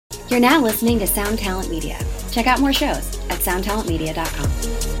You're now listening to Sound Talent Media. Check out more shows at soundtalentmedia.com.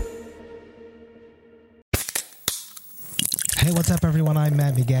 Hey, what's up, everyone? I'm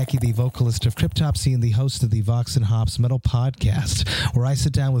Matt McGachy, the vocalist of Cryptopsy and the host of the Vox and Hops Metal Podcast, where I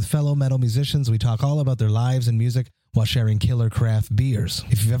sit down with fellow metal musicians. We talk all about their lives and music while sharing killer craft beers.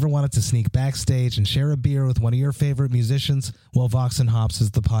 If you've ever wanted to sneak backstage and share a beer with one of your favorite musicians, well, Vox and Hops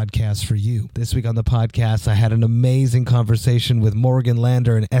is the podcast for you. This week on the podcast, I had an amazing conversation with Morgan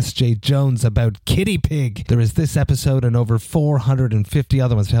Lander and S.J. Jones about Kitty Pig. There is this episode and over 450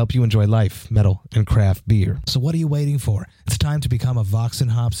 other ones to help you enjoy life, metal, and craft beer. So what are you waiting for? It's time to become a Vox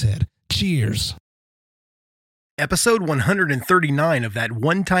and Hops head. Cheers! Episode 139 of That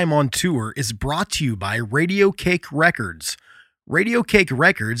One Time on Tour is brought to you by Radio Cake Records. Radio Cake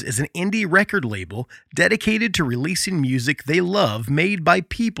Records is an indie record label dedicated to releasing music they love made by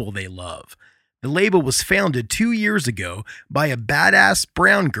people they love. The label was founded 2 years ago by a badass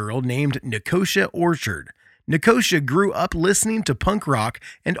brown girl named Nicosia Orchard. Nicosia grew up listening to punk rock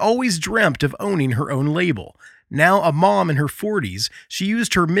and always dreamt of owning her own label. Now a mom in her 40s, she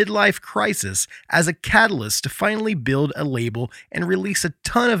used her midlife crisis as a catalyst to finally build a label and release a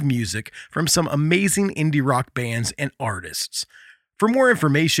ton of music from some amazing indie rock bands and artists. For more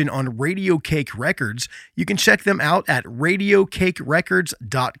information on Radio Cake Records, you can check them out at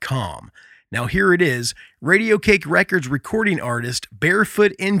radiocakerecords.com. Now here it is, Radio Cake Records recording artist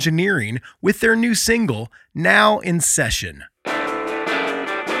Barefoot Engineering with their new single, Now in Session.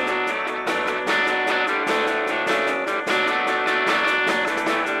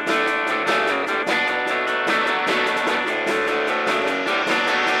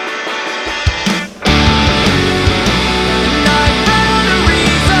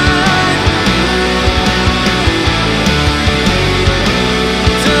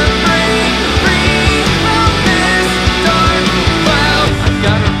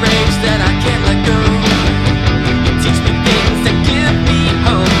 That I can't let go. Teach me things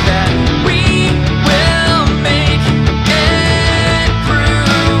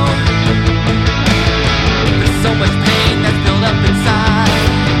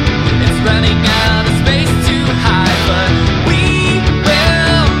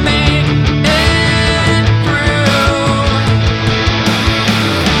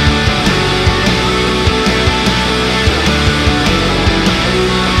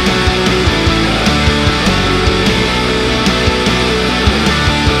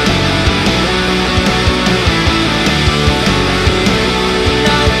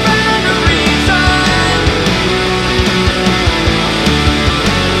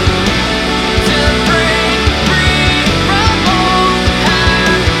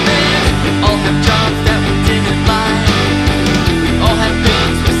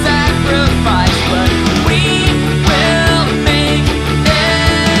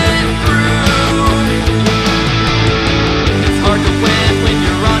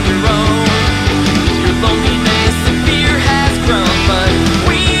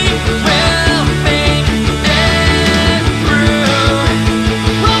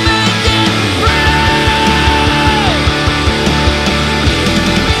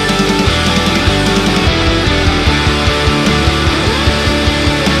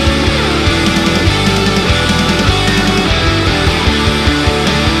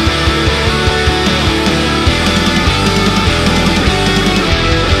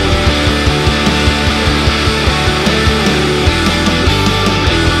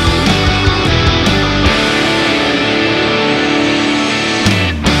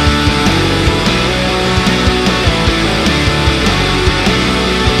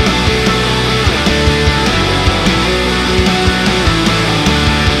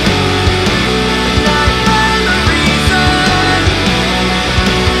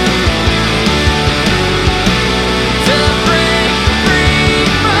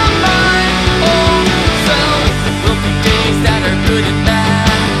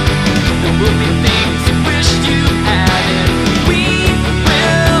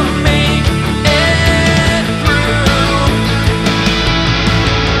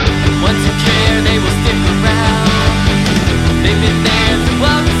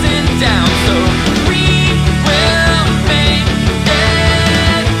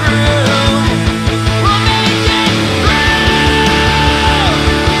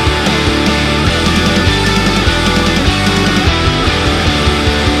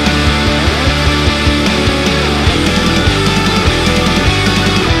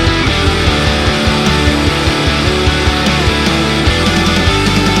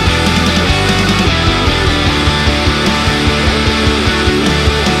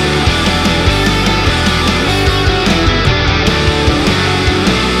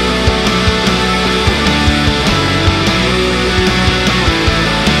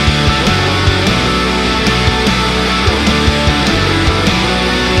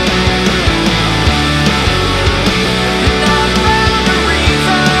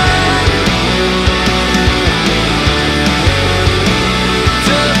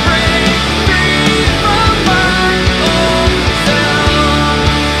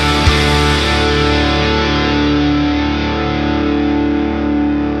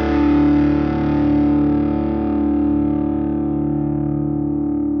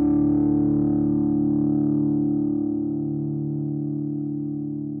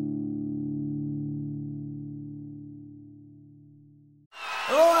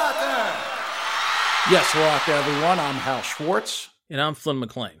out there! Yes, hello out there, everyone. I'm Hal Schwartz. And I'm Flynn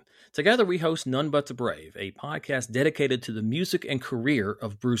McLean. Together we host None But the Brave, a podcast dedicated to the music and career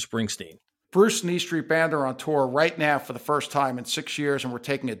of Bruce Springsteen. Bruce and E Street Band are on tour right now for the first time in 6 years, and we're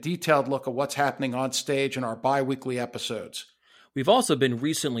taking a detailed look at what's happening on stage in our bi-weekly episodes. We've also been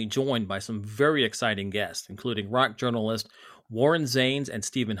recently joined by some very exciting guests, including rock journalist Warren Zanes and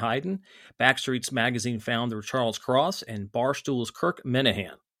Stephen Hyden, Backstreet's Magazine founder Charles Cross, and Barstool's Kirk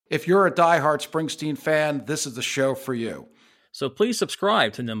Minahan. If you're a diehard Springsteen fan, this is the show for you. So please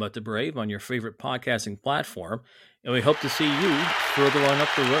subscribe to None But the Brave on your favorite podcasting platform, and we hope to see you further on up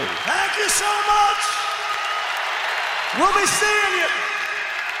the road. Thank you so much! We'll be seeing you!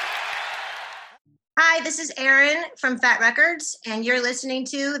 Hi, this is Erin from Fat Records, and you're listening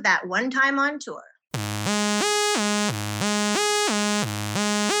to That One Time on Tour.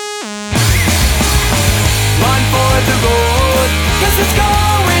 Run for the road, 'cause it's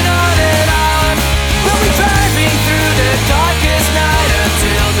going on and on. We'll be driving through the darkest night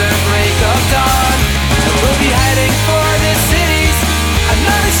until the break of dawn. And we'll be heading for the cities,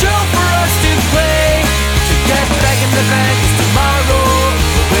 another show for us to play. To get back in the van, 'cause tomorrow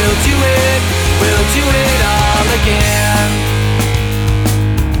we'll do it all again.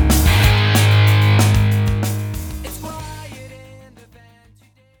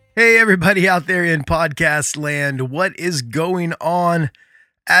 Hey, everybody out there in podcast land, what is going on?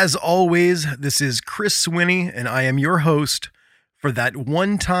 As always, this is Chris Swinney, and I am your host for That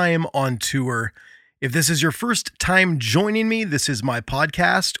One Time on Tour. If this is your first time joining me, this is my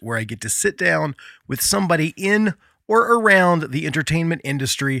podcast where I get to sit down with somebody in or around the entertainment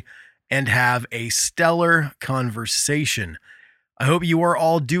industry and have a stellar conversation. I hope you are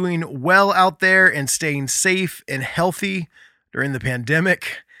all doing well out there and staying safe and healthy during the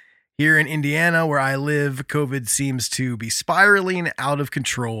pandemic. Here in Indiana, where I live, COVID seems to be spiraling out of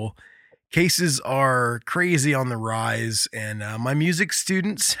control. Cases are crazy on the rise, and my music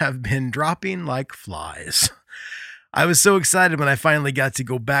students have been dropping like flies. I was so excited when I finally got to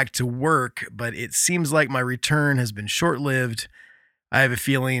go back to work, but it seems like my return has been short-lived. I have a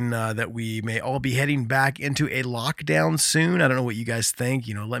feeling that we may all be heading back into a lockdown soon. I don't know what you guys think.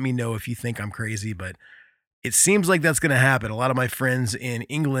 Let me know if you think I'm crazy, but it seems like that's going to happen. A lot of my friends in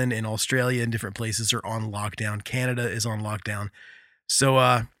England and Australia and different places are on lockdown. Canada is on lockdown.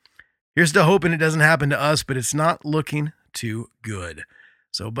 So here's to hoping it doesn't happen to us, but it's not looking too good.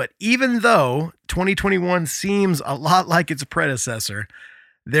 But even though 2021 seems a lot like its predecessor,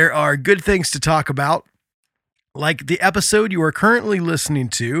 there are good things to talk about, like the episode you are currently listening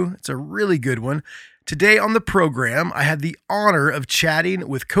to. It's a really good one. Today on the program, I had the honor of chatting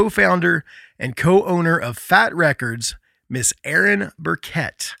with co-founder and co-owner of Fat Records, Miss Erin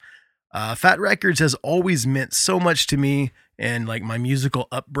Burkett. Fat Records has always meant so much to me and like my musical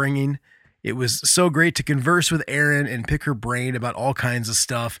upbringing. It was so great to converse with Erin and pick her brain about all kinds of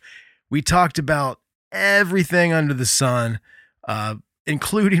stuff. We talked about everything under the sun,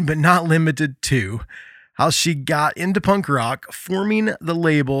 including but not limited to how she got into punk rock, forming the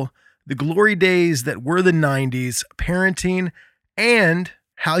label, the glory days that were the 90s, parenting, and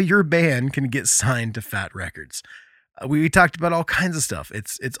how your band can get signed to Fat Records. We talked about all kinds of stuff.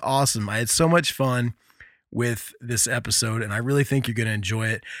 It's awesome. I had so much fun with this episode, and I really think you're going to enjoy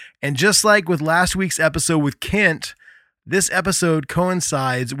it. And just like with last week's episode with Kent, this episode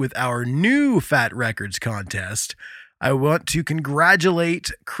coincides with our new Fat Records contest. I want to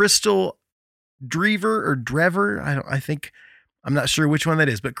congratulate Crystal Drever. I'm not sure which one that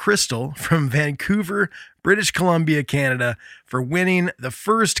is, but Crystal from Vancouver, British Columbia, Canada, for winning the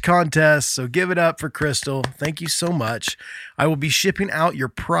first contest. So give it up for Crystal. Thank you so much. I will be shipping out your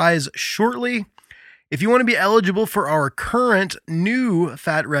prize shortly. If you want to be eligible for our current new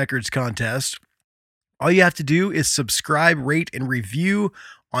Fat Records contest, all you have to do is subscribe, rate, and review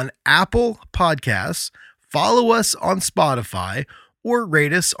on Apple Podcasts, follow us on Spotify, or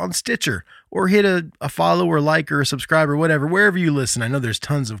rate us on Stitcher, or hit a follow or like or a subscribe or whatever, wherever you listen. I know there's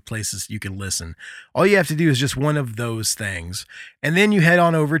tons of places you can listen. All you have to do is just one of those things. And then you head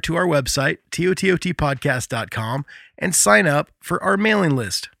on over to our website, tototpodcast.com, and sign up for our mailing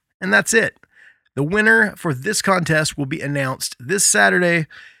list. And that's it. The winner for this contest will be announced this Saturday,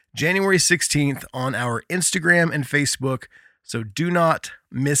 January 16th, on our Instagram and Facebook. So do not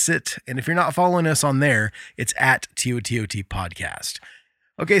miss it. And if you're not following us on there, it's at TOTOT Podcast.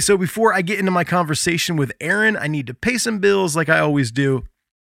 Okay, so before I get into my conversation with Erin, I need to pay some bills like I always do.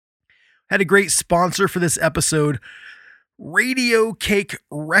 Had a great sponsor for this episode, Radio Cake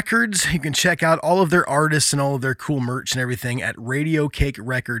Records. You can check out all of their artists and all of their cool merch and everything at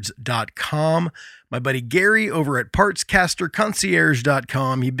radiocakerecords.com. My buddy Gary over at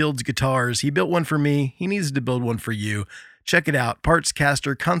partscasterconcierge.com. He builds guitars. He built one for me. He needs to build one for you. Check it out,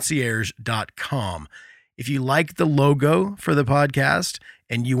 partscasterconcierge.com. If you like the logo for the podcast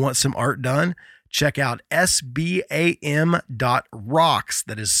and you want some art done, check out sbam.rocks.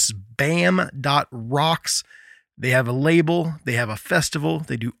 That is spam.rocks. They have a label, they have a festival,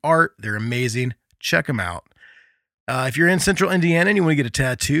 they do art, they're amazing. Check them out. If you're in Central Indiana and you want to get a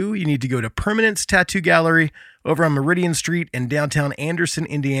tattoo, you need to go to Permanence Tattoo Gallery over on Meridian Street in downtown Anderson,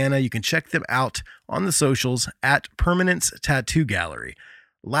 Indiana. You can check them out on the socials at Permanence Tattoo Gallery.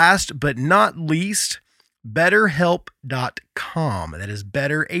 Last but not least, BetterHelp.com. That is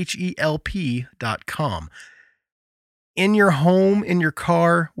better, HELP.com. In your home, in your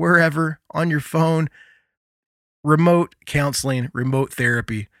car, wherever, on your phone, remote counseling, remote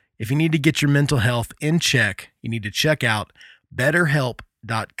therapy. If you need to get your mental health in check, you need to check out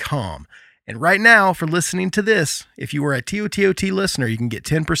BetterHelp.com. And right now, for listening to this, if you are a TOTOT listener, you can get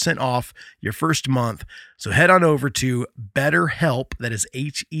 10% off your first month. So head on over to BetterHelp, that is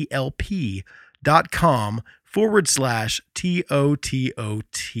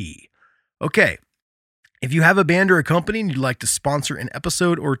HELP.com/TOTOT. Okay. If you have a band or a company and you'd like to sponsor an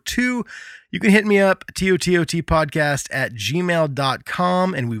episode or two, you can hit me up,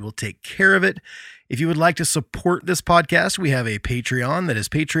 tototpodcast@gmail.com, and we will take care of it. If you would like to support this podcast, we have a Patreon. That is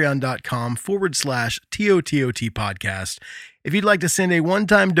patreon.com/TOTOT podcast. If you'd like to send a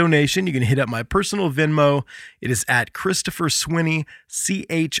one-time donation, you can hit up my personal Venmo. It is at Christopher Swinney,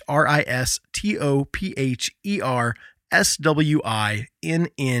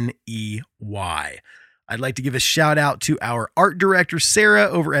 CHRISTOPHERSWINNEY. I'd like to give a shout out to our art director, Sarah,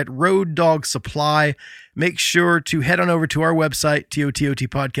 over at Road Dog Supply. Make sure to head on over to our website,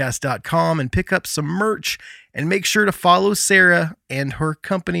 tototpodcast.com, and pick up some merch. And make sure to follow Sarah and her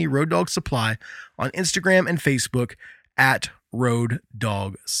company, Road Dog Supply, on Instagram and Facebook at Road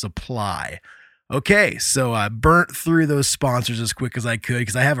Dog Supply. Okay, so I burnt through those sponsors as quick as I could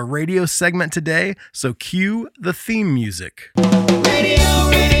because I have a radio segment today. So cue the theme music. Radio,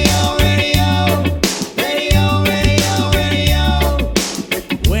 radio, radio.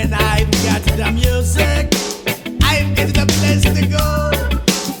 When I've got the music, I've got the place to go.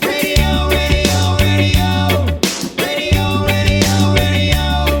 Radio, radio, radio. Radio, radio,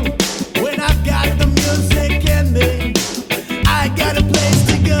 radio. When I've got the music in me, I got a place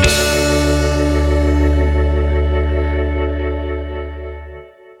to go.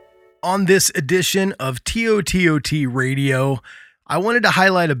 On this edition of TOTOT Radio, I wanted to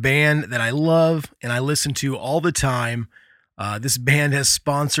highlight a band that I love and I listen to all the time. This band has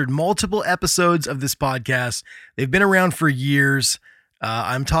sponsored multiple episodes of this podcast. They've been around for years.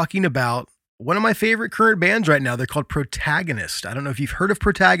 I'm talking about one of my favorite current bands right now. They're called Protagonist. I don't know if you've heard of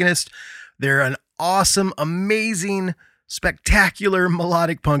Protagonist. They're an awesome, amazing, spectacular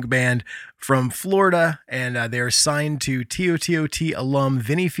melodic punk band from Florida, and they are signed to TOTOT alum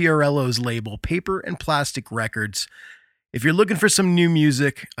Vinny Fiorello's label, Paper and Plastic Records. If you're looking for some new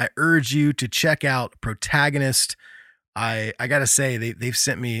music, I urge you to check out Protagonist. I gotta say they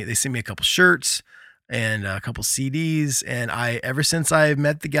sent me a couple shirts and a couple CDs, and ever since I've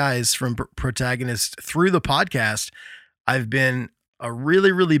met the guys from Protagonist through the podcast, I've been a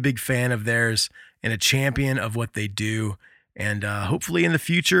really, really big fan of theirs and a champion of what they do. And hopefully in the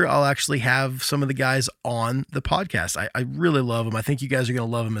future, I'll actually have some of the guys on the podcast. I really love them. I think you guys are going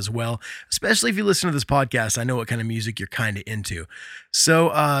to love them as well, especially if you listen to this podcast. I know what kind of music you're kind of into. So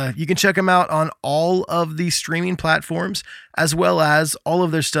you can check them out on all of the streaming platforms, as well as all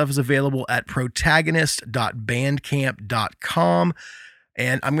of their stuff is available at protagonist.bandcamp.com.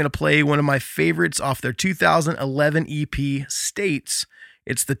 And I'm going to play one of my favorites off their 2011 EP, States.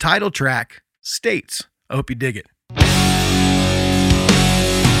 It's the title track, States. I hope you dig it.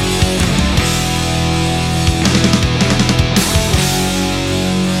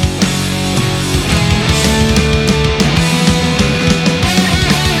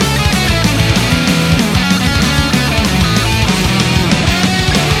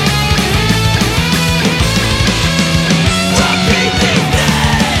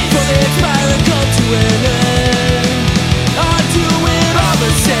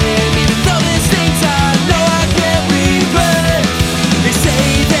 Even though there's things I know I can't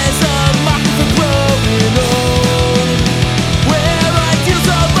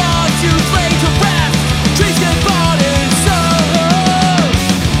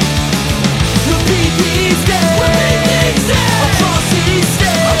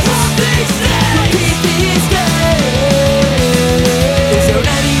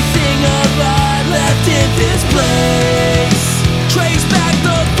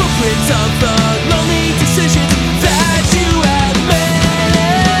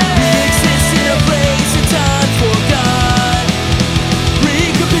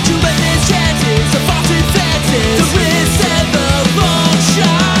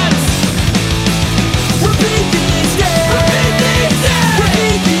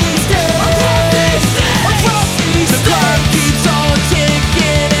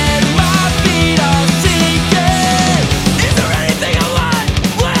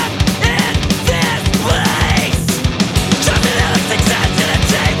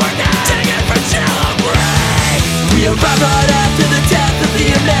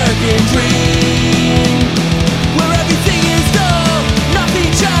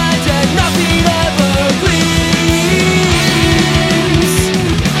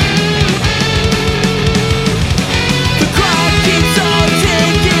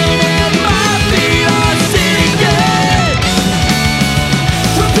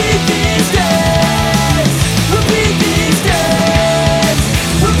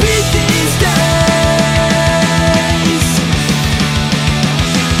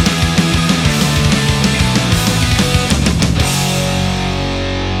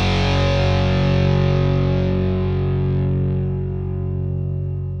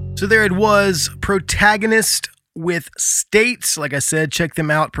So there it was, Protagonist with States. Like I said, check them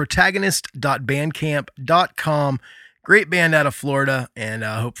out, protagonist.bandcamp.com. Great band out of Florida, and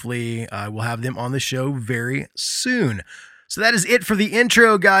hopefully we'll have them on the show very soon. So that is it for the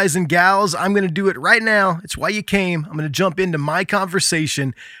intro, guys and gals. I'm going to do it right now. It's why you came. I'm going to jump into my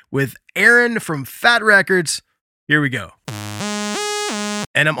conversation with Aaron from Fat Records. Here we go.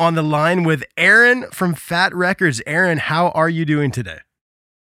 And I'm on the line with Aaron from Fat Records. Aaron, how are you doing today?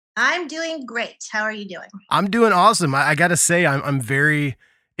 I'm doing great. How are you doing? I'm doing awesome. I got to say, I'm very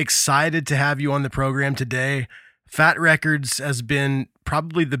excited to have you on the program today. Fat Records has been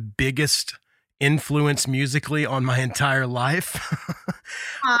probably the biggest influence musically on my entire life.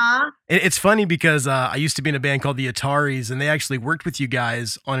 Aww. It's funny because I used to be in a band called the Ataris, and they actually worked with you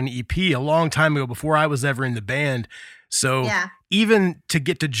guys on an EP a long time ago before I was ever in the band. So even to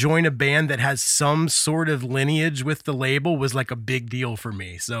get to join a band that has some sort of lineage with the label was like a big deal for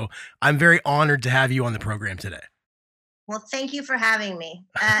me. So I'm very honored to have you on the program today. Well, thank you for having me.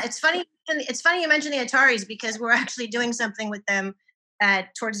 It's funny you mentioned the Ataris because we're actually doing something with them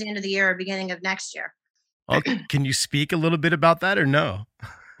towards the end of the year or beginning of next year. Okay. Can you speak a little bit about that or no?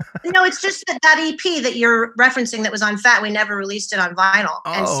 No, it's just that EP that you're referencing that was on Fat. We never released it on vinyl.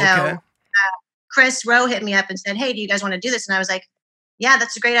 Oh, and so okay. Chris Rowe hit me up and said, hey, do you guys want to do this? And I was like, yeah,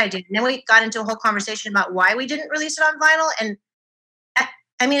 that's a great idea. And then we got into a whole conversation about why we didn't release it on vinyl. And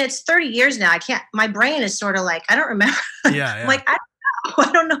I mean, it's 30 years now. My brain is sort of like, I don't remember. Yeah. Like, I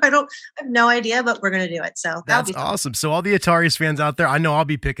don't know. I have no idea, but we're going to do it. So that's awesome. So all the Ataris fans out there, I know I'll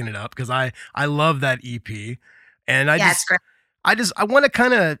be picking it up because I love that EP. And it's great. I want to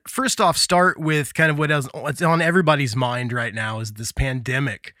kind of first off start with kind of what's on everybody's mind right now is this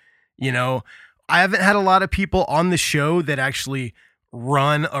pandemic. You know, I haven't had a lot of people on the show that actually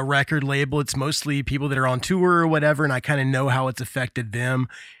run a record label. It's mostly people that are on tour or whatever, and I kind of know how it's affected them.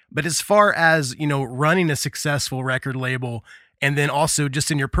 But as far as, you know, running a successful record label and then also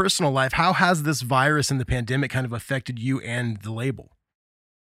just in your personal life, how has this virus and the pandemic kind of affected you and the label?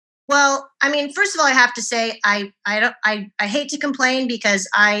 Well, I mean, first of all, I have to say I hate to complain because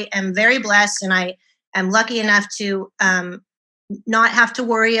I am very blessed and I am lucky enough to not have to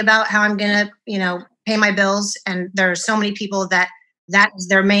worry about how I'm going to, you know, pay my bills. And there are so many people that is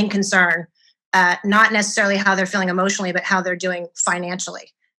their main concern, not necessarily how they're feeling emotionally, but how they're doing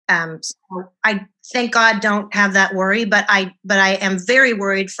financially. So I thank God don't have that worry, but I am very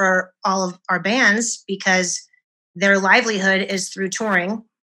worried for all of our bands because their livelihood is through touring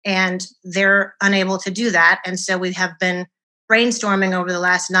and they're unable to do that. And so we have been brainstorming over the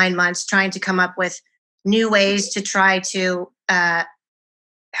last 9 months, trying to come up with new ways to try to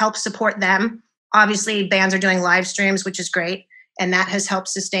help support them. Obviously, bands are doing live streams, which is great. And that has helped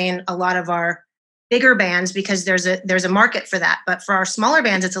sustain a lot of our bigger bands because there's a market for that. But for our smaller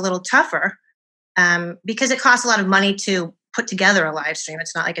bands, it's a little tougher because it costs a lot of money to put together a live stream.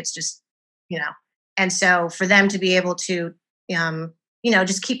 It's not like it's just, you know. And so for them to be able to, you know,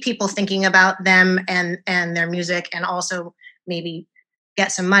 just keep people thinking about them and their music and also maybe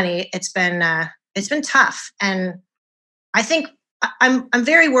get some money, it's been tough. And I think I'm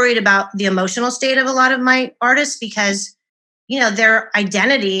very worried about the emotional state of a lot of my artists because, you know, their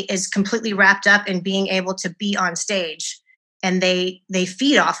identity is completely wrapped up in being able to be on stage and they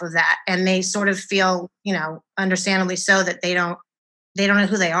feed off of that and they sort of feel, you know, understandably so that they don't know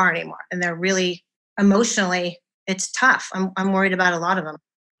who they are anymore. And they're really emotionally, it's tough. I'm worried about a lot of them.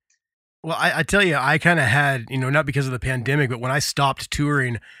 Well, I tell you, I kind of had, you know, not because of the pandemic, but when I stopped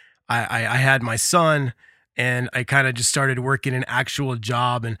touring, I had my son and I kind of just started working an actual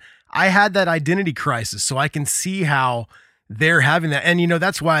job and I had that identity crisis. So I can see how they're having that. And, you know,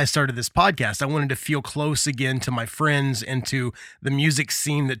 that's why I started this podcast. I wanted to feel close again to my friends and to the music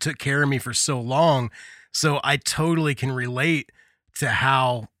scene that took care of me for so long. So I totally can relate to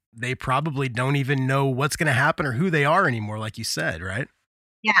how they probably don't even know what's going to happen or who they are anymore, like you said, right?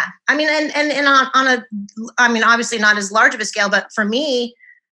 Yeah. I mean, and I mean, obviously not as large of a scale, but for me,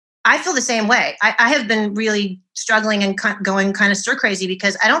 I feel the same way. I have been really struggling and going kind of stir crazy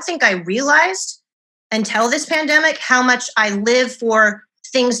because I don't think I realized until this pandemic how much I live for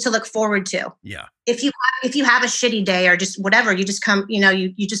things to look forward to. Yeah. If you have a shitty day or just whatever, you just come, you know,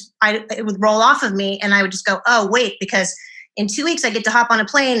 it would roll off of me and I would just go, oh, wait, because in 2 weeks I get to hop on a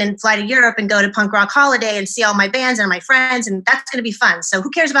plane and fly to Europe and go to Punk Rock Holiday and see all my bands and my friends. And that's going to be fun. So who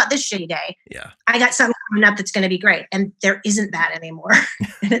cares about this shitty day? Yeah. I got something coming up that's going to be great. And there isn't that anymore.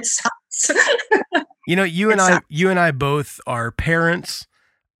 And it sucks. You know, you and I both are parents.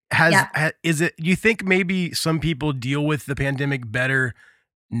 Do you think maybe some people deal with the pandemic better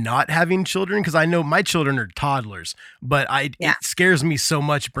not having children? Because I know my children are toddlers, but it scares me so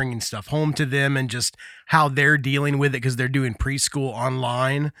much bringing stuff home to them and just how they're dealing with it because they're doing preschool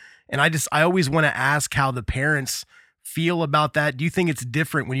online. And I always want to ask how the parents feel about that. Do you think it's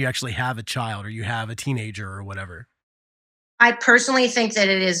different when you actually have a child or you have a teenager or whatever? I personally think that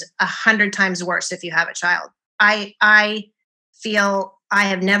it is 100 times worse if you have a child. I feel I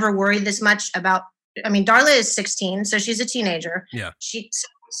have never worried this much about, I mean, Darla is 16, so she's a teenager. Yeah.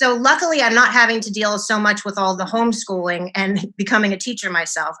 So luckily I'm not having to deal so much with all the homeschooling and becoming a teacher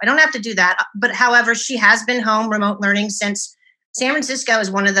myself. I don't have to do that. But however, she has been home remote learning since San Francisco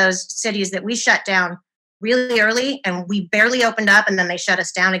is one of those cities that we shut down really early and we barely opened up and then they shut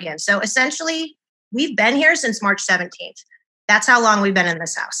us down again. So essentially we've been here since March 17th. That's how long we've been in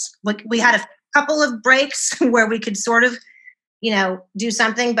this house. We had a couple of breaks where we could sort of, do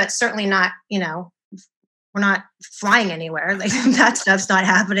something, but certainly not, we're not flying anywhere. Like that stuff's not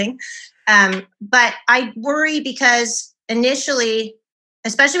happening. But I worry because initially,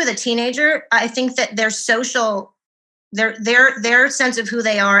 especially with a teenager, I think that their social, their sense of who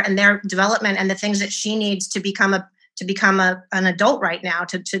they are and their development and the things that she needs to become an adult right now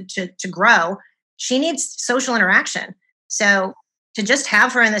to grow, she needs social interaction. So to just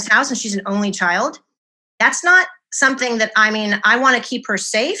have her in this house and she's an only child, that's not something that, I want to keep her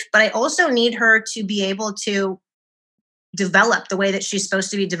safe, but I also need her to be able to develop the way that she's supposed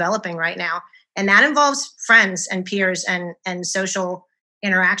to be developing right now. And that involves friends and peers and social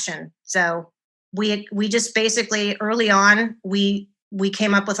interaction. So we just basically early on, we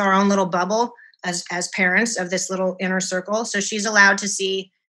came up with our own little bubble as parents of this little inner circle. So she's allowed to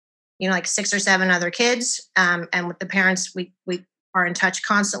see, like 6 or 7 other kids. And with the parents, we are in touch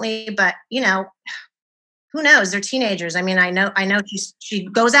constantly, but who knows? They're teenagers. I know she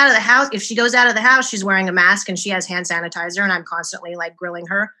goes out of the house. If she goes out of the house, she's wearing a mask and she has hand sanitizer and I'm constantly like grilling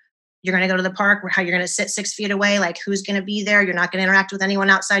her. You're going to go to the park, how you're going to sit 6 feet away. Like who's going to be there? You're not going to interact with anyone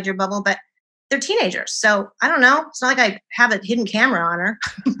outside your bubble, but they're teenagers. So I don't know. It's not like I have a hidden camera on her.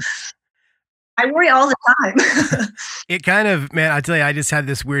 I worry all the time. It kind of, man, I tell you, I just had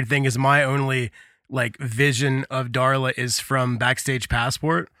this weird thing is my only like vision of Darla is from Backstage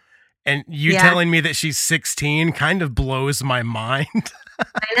Passport. And you telling me that she's 16 kind of blows my mind.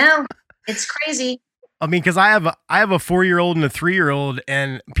 I know. It's crazy. I mean, because I have a 4-year-old and a 3-year-old,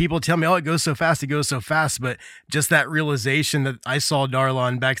 and people tell me, "Oh, it goes so fast, it goes so fast." But just that realization that I saw Darla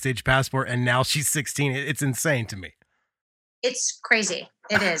on Backstage Passport, and now she's 16, it's insane to me. It's crazy.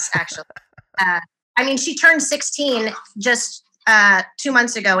 It is actually. She turned 16 just 2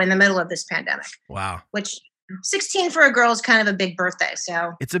 months ago in the middle of this pandemic. Wow. Which 16 for a girl is kind of a big birthday.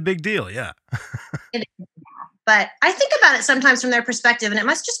 So it's a big deal. Yeah. It is. But I think about it sometimes from their perspective, and it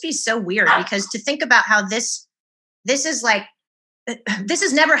must just be so weird because to think about how this is like, this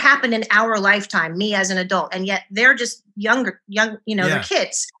has never happened in our lifetime, me as an adult. And yet they're just young, they're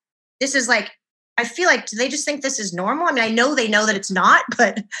kids. This is like, I feel like, do they just think this is normal? I know they know that it's not,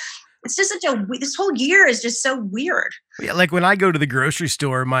 but it's just this whole year is just so weird. Yeah, like when I go to the grocery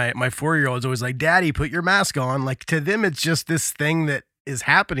store, my 4-year-old's always like, "Daddy, put your mask on." Like to them, it's just this thing that is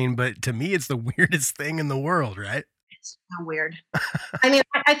happening, but to me, it's the weirdest thing in the world, right? It's so weird.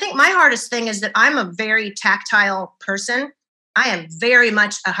 I think my hardest thing is that I'm a very tactile person. I am very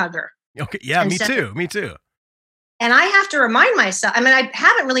much a hugger. Okay, yeah, me too. And I have to remind myself, I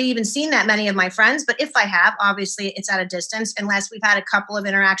haven't really even seen that many of my friends, but if I have, obviously it's at a distance, unless we've had a couple of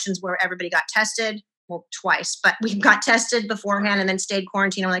interactions where everybody got tested. Well, twice, but we got tested beforehand and then stayed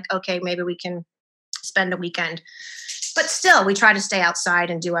quarantined. I'm like, okay, maybe we can spend a weekend. But still, we try to stay outside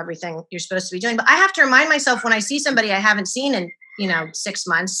and do everything you're supposed to be doing. But I have to remind myself when I see somebody I haven't seen in, 6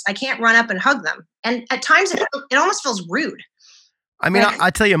 months, I can't run up and hug them. And at times it almost feels rude. I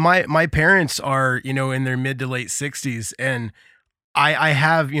tell you, my parents are, in their mid to late 60s, and I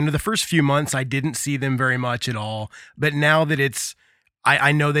have, the first few months I didn't see them very much at all. But now that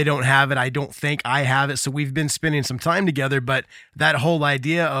I know they don't have it, I don't think I have it. So we've been spending some time together, but that whole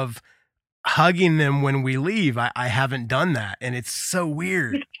idea of hugging them when we leave, I haven't done that. And it's so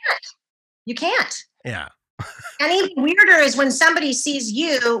weird. You can't. Yeah. And even weirder is when somebody sees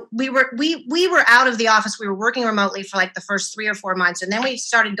you. We were out of the office. We were working remotely for like the first 3 or 4 months. And then we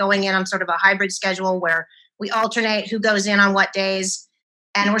started going in on sort of a hybrid schedule where we alternate who goes in on what days.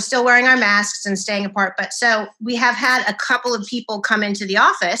 And we're still wearing our masks and staying apart. But so we have had a couple of people come into the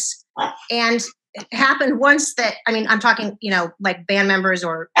office, and it happened once that, I'm talking, like band members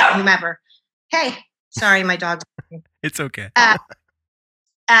or whomever. Hey, sorry, my dog's. It's okay.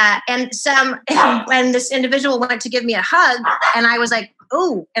 And when this individual went to give me a hug, and I was like,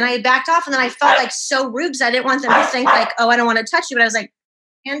 "Oh," and I backed off, and then I felt like so rude because I didn't want them to think like, "Oh, I don't want to touch you," but I was like,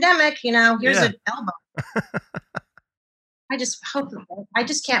 pandemic, here's Yeah. an elbow. I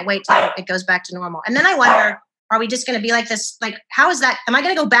just can't wait till it goes back to normal. And then I wonder, are we just going to be like this? Like, how is that? Am I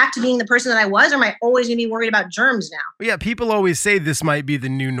going to go back to being the person that I was? Or am I always going to be worried about germs now? Yeah, people always say this might be the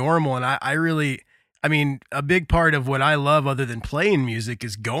new normal. And I mean, a big part of what I love other than playing music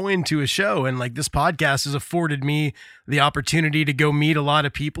is going to a show. And like this podcast has afforded me the opportunity to go meet a lot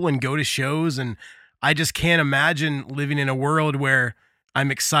of people and go to shows. And I just can't imagine living in a world where I'm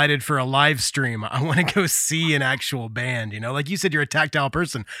excited for a live stream. I want to go see an actual band, like you said, you're a tactile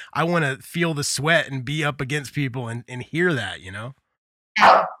person. I want to feel the sweat and be up against people and hear that,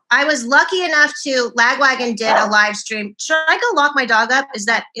 I was lucky enough to Lagwagon did a live stream. Should I go lock my dog up? Is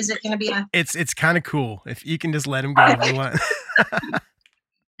it going to be a? It's kind of cool if you can just let him go if you want.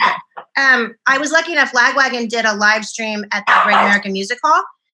 I was lucky enough. Lagwagon did a live stream at the Great American Music Hall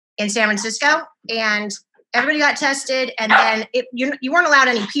in San Francisco, and everybody got tested. And then you weren't allowed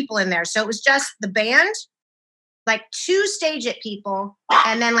any people in there, so it was just the band, like 2 stage it people,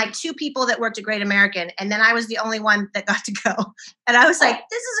 and then like 2 people that worked at Great American, and then I was the only one that got to go. And I was like,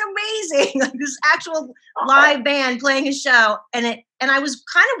 this is amazing, like this actual live band playing a show. And I was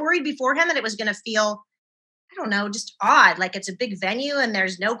kind of worried beforehand that it was going to feel, I don't know, just odd. Like it's a big venue and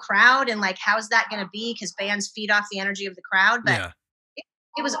there's no crowd, and like how's that going to be? Because bands feed off the energy of the crowd. But Yeah.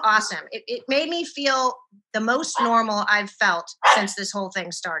 it was awesome. It made me feel the most normal I've felt since this whole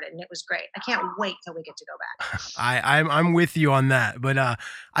thing started, and it was great. I can't wait till we get to go back. I'm with you on that, but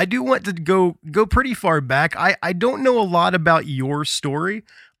I do want to go pretty far back. I don't know a lot about your story.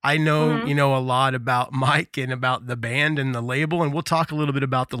 I know a lot about Mike and about the band and the label, and we'll talk a little bit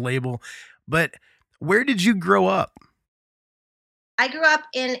about the label. But where did you grow up? I grew up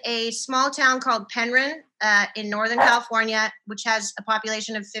in a small town called Penryn in Northern California, which has a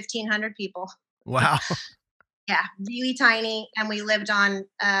population of 1,500 people. Wow. Yeah, really tiny. And we lived on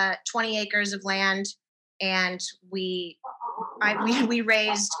 20 acres of land, and we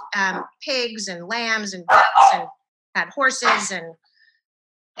raised pigs and lambs and ducks and had horses, and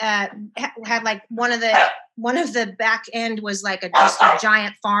had like one of the back end was like just a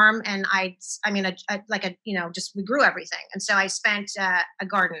giant farm, and we grew everything. And so I spent a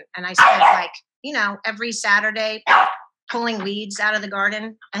garden, and I spent like every Saturday pulling weeds out of the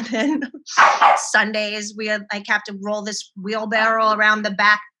garden, and then Sundays we had like have to roll this wheelbarrow around the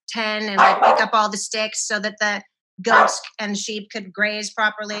back 10 and like pick up all the sticks so that the goats and sheep could graze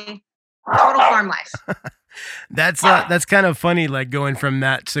properly. Total farm life. That's kind of funny, like going from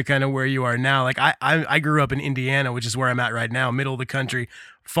that to kind of where you are now. Like I grew up in Indiana, which is where I'm at right now, middle of the country.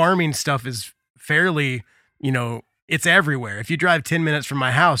 Farming stuff is fairly, it's everywhere. If you drive 10 minutes from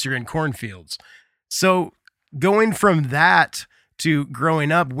my house, you're in cornfields. So going from that to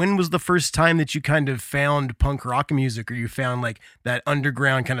growing up, when was the first time that you kind of found punk rock music, or you found like that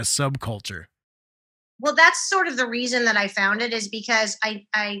underground kind of subculture? Well, that's sort of the reason that I found it, is because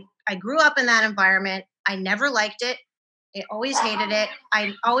I grew up in that environment. I never liked it. I always hated it.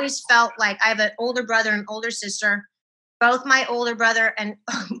 I always felt like I have an older brother and older sister. Both my older brother and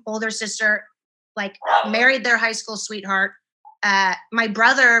older sister like married their high school sweetheart. My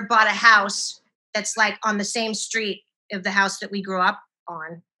brother bought a house that's like on the same street of the house that we grew up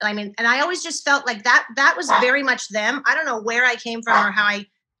on. I mean, and I always just felt like that was very much them. I don't know where I came from or how I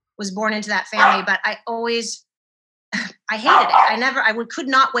was born into that family, but I hated it. Could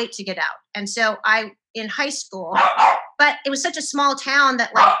not wait to get out. And so in high school, but it was such a small town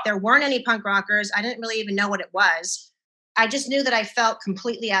that like there weren't any punk rockers. I didn't really even know what it was. I just knew that I felt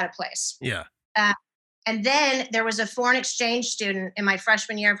completely out of place. Yeah. And then there was a foreign exchange student in my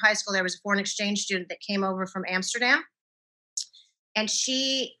freshman year of high school. There was a foreign exchange student that came over from Amsterdam, and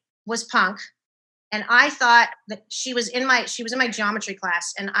she was punk. And I thought that she was in my geometry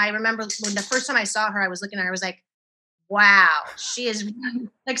class. And I remember when the first time I saw her, I was looking at her, I was like, wow, she is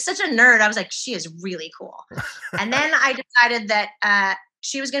like such a nerd. I was like, she is really cool. And then I decided that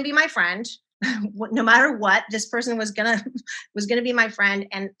she was going to be my friend. No matter what, this person was gonna be my friend.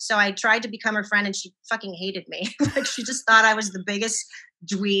 And so I tried to become her friend, and she fucking hated me. Like she just thought I was the biggest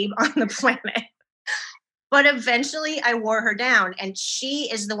dweeb on the planet. But eventually I wore her down, and she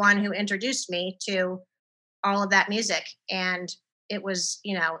is the one who introduced me to all of that music. And it was,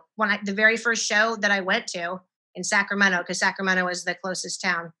 the very first show that I went to in Sacramento, because Sacramento is the closest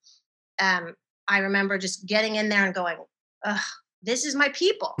town. I remember just getting in there and going, ugh, this is my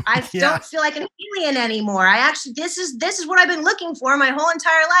people. I don't feel like an alien anymore. This is what I've been looking for my whole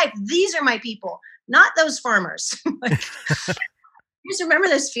entire life. These are my people, not those farmers. I just remember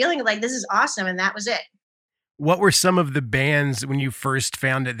this feeling like this is awesome. And that was it. What were some of the bands when you first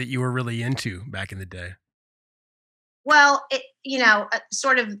found it that you were really into back in the day? Well,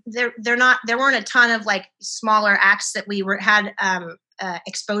 sort of there weren't a ton of like smaller acts that we had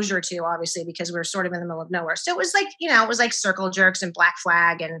exposure to, obviously, because we were sort of in the middle of nowhere. So it was like, it was like Circle Jerks and Black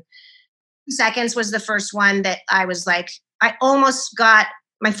Flag, and Seconds was the first one that I was like, I almost got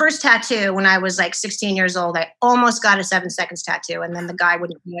my first tattoo when I was like 16 years old. I almost got a 7 Seconds tattoo, and then the guy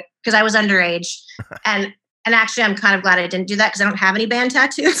wouldn't do it because I was underage. And actually, I'm kind of glad I didn't do that because I don't have any band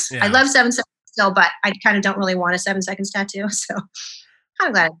tattoos. Yeah. I love 7 Seconds still, but I kind of don't really want a 7 Seconds tattoo. So kind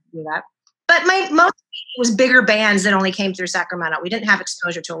of glad I didn't do that. But most was bigger bands that only came through Sacramento. We didn't have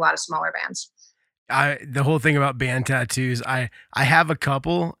exposure to a lot of smaller bands. The whole thing about band tattoos, I have a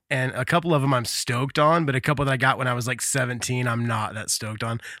couple, and a couple of them I'm stoked on, but a couple that I got when I was like 17, I'm not that stoked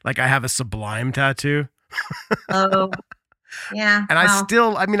on. Like I have a Sublime tattoo. Oh, yeah. And I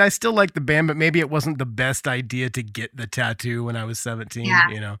still like the band, but maybe it wasn't the best idea to get the tattoo when I was 17,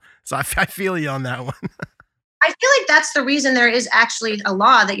 So I feel you on that one. I feel like that's the reason there is actually a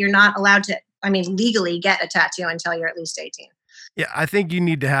law that you're not allowed to, legally get a tattoo until you're at least 18. Yeah, I think you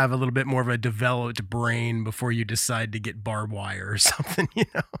need to have a little bit more of a developed brain before you decide to get barbed wire or something,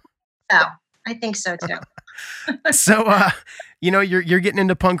 Oh, I think so too. So, you're getting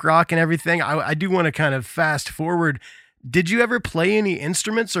into punk rock and everything. I do want to kind of fast forward. Did you ever play any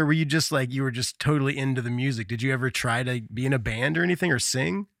instruments, or were you just like, you were just totally into the music? Did you ever try to be in a band or anything, or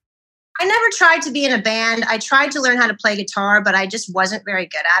sing? I never tried to be in a band. I tried to learn how to play guitar, but I just wasn't very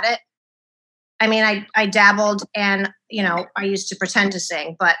good at it. I dabbled, and, I used to pretend to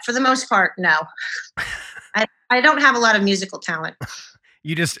sing, but for the most part, no. I don't have a lot of musical talent.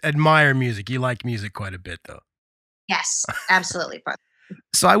 You just admire music. You like music quite a bit, though. Yes, absolutely.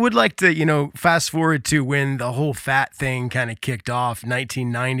 So I would like to, fast forward to when the whole Fat thing kind of kicked off,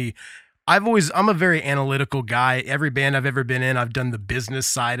 1990. I'm a very analytical guy. Every band I've ever been in, I've done the business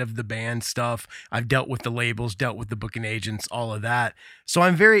side of the band stuff. I've dealt with the labels, dealt with the booking agents, all of that. So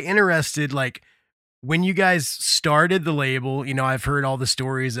I'm very interested, like, when you guys started the label, I've heard all the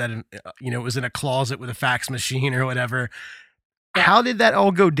stories that, it was in a closet with a fax machine or whatever. Yeah. How did that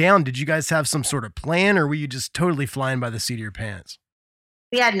all go down? Did you guys have some sort of plan, or were you just totally flying by the seat of your pants?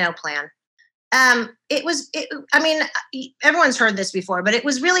 We had no plan. Everyone's heard this before, but it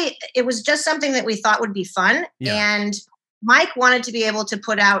was just something that we thought would be fun. Yeah. And Mike wanted to be able to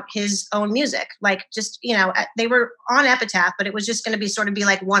put out his own music, like just, they were on Epitaph, but it was just going to be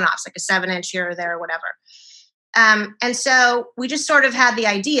like one-offs, like a 7-inch here or there or whatever. And so we just sort of had the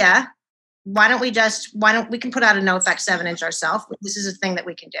idea, why don't we can put out a NoFX 7-inch ourselves. This is a thing that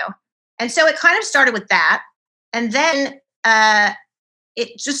we can do. And so it kind of started with that. And then,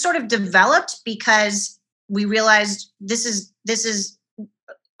 it just sort of developed because we realized this is,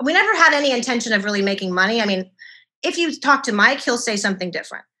 we never had any intention of really making money. If you talk to Mike, he'll say something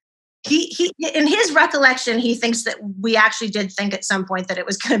different. He in his recollection, he thinks that we actually did think at some point that it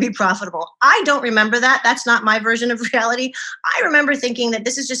was going to be profitable. I don't remember that. That's not my version of reality. I remember thinking that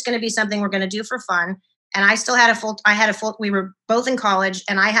this is just going to be something we're going to do for fun. And I still had we were both in college,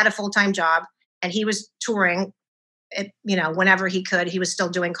 and I had a full-time job, and he was touring. Whenever he could. He was still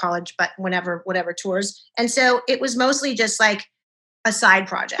doing college, but whatever tours. And so it was mostly just like a side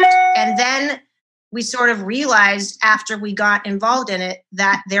project. And then we sort of realized after we got involved in it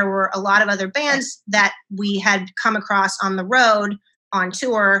that there were a lot of other bands that we had come across on the road, on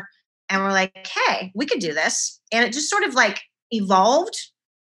tour, and we're like, hey, we could do this. And it just sort of like evolved.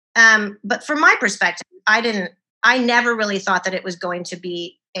 But from my perspective, I never really thought that it was going to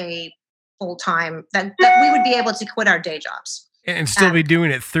be a full-time, that we would be able to quit our day jobs and still be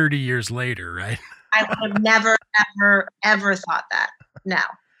doing it 30 years later, right? I would have never, ever thought that. No.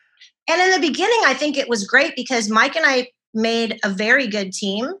 And in the beginning, I think it was great because Mike and I made a very good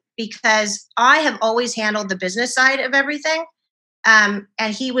team, because I have always handled the business side of everything. And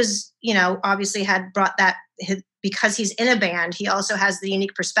he was, obviously had brought that, because he's in a band, he also has the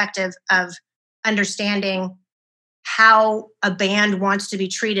unique perspective of understanding how a band wants to be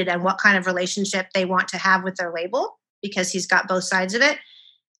treated and what kind of relationship they want to have with their label, because he's got both sides of it.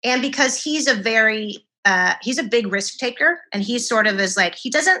 And because he's a big risk taker, and he sort of is like,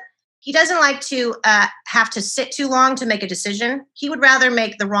 he doesn't like to have to sit too long to make a decision. He would rather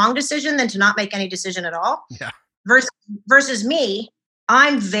make the wrong decision than to not make any decision at all. Yeah. Versus me,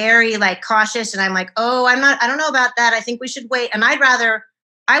 I'm very like cautious, and I'm like, I don't know about that. I think we should wait. And I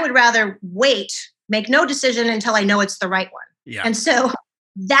would rather wait, make no decision until I know it's the right one. Yeah. And so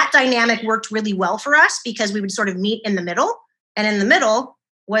that dynamic worked really well for us, because we would sort of meet in the middle, and in the middle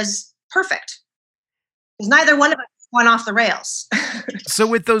was perfect. Because neither one of us went off the rails. So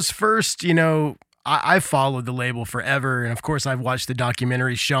with those first, I followed the label forever. And of course I've watched the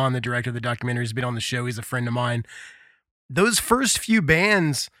documentary. Sean, the director of the documentary, has been on the show. He's a friend of mine. those first few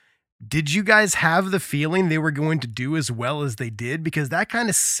bands, did you guys have the feeling they were going to do as well as they did? Because that kind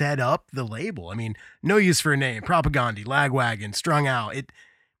of set up the label. I mean, No Use for a Name, Propagandhi, Lagwagon, Strung Out.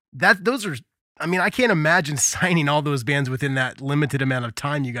 Those are, I mean, I can't imagine signing all those bands within that limited amount of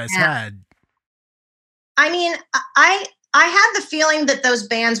time you guys had. I mean, I had the feeling that those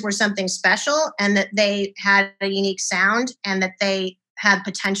bands were something special and that they had a unique sound and that they had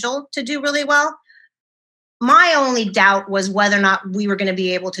potential to do really well. My only doubt was whether or not we were going to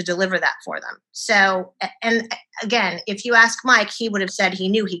be able to deliver that for them. So, and again, if you ask Mike, he would have said he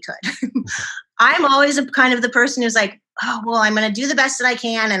knew he could. I'm always a kind of the person who's like, oh, well, I'm going to do the best that I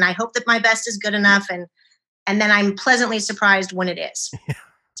can. And I hope that my best is good enough. And then I'm pleasantly surprised when it is.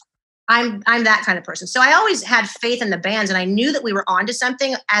 I'm that kind of person. So I always had faith in the bands and I knew that we were onto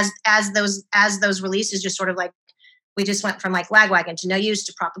something as those releases just sort of like, we just went from like Lagwagon to No Use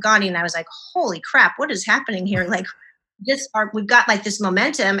to Propagandhi. And I was like, holy crap, what is happening here? Like we've got like this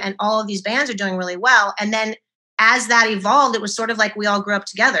momentum and all of these bands are doing really well. And then as that evolved, it was sort of like we all grew up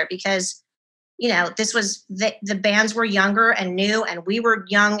together because, you know, this was the bands were younger and new and we were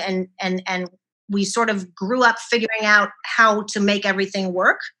young and we sort of grew up figuring out how to make everything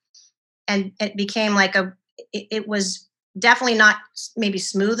work. And it became like it was definitely not maybe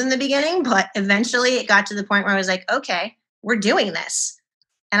smooth in the beginning, but eventually it got to the point where I was like, okay, we're doing this.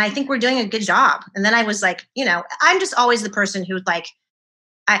 And I think we're doing a good job. And then I was like, you know, I'm just always the person who's like,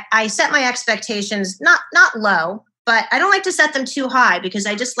 I set my expectations, not low, but I don't like to set them too high because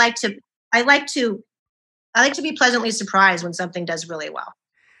I just like to be pleasantly surprised when something does really well.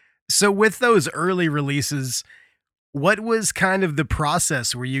 So with those early releases, what was kind of the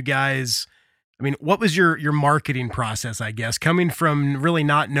process where you guys, I mean, what was your marketing process, I guess, coming from really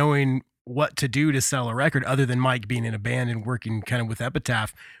not knowing what to do to sell a record other than Mike being in a band and working kind of with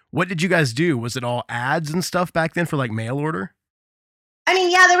Epitaph? What did you guys do? Was it all ads and stuff back then for like mail order? I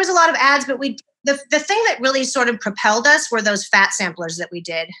mean, yeah, there was a lot of ads, but the thing that really sort of propelled us were those fat samplers that we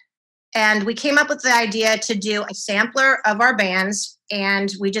did. And we came up with the idea to do a sampler of our bands.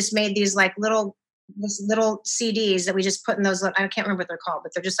 And we just made these like little CDs that we just put in those, I can't remember what they're called,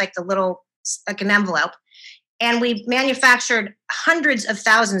 but they're just like like an envelope. And we manufactured hundreds of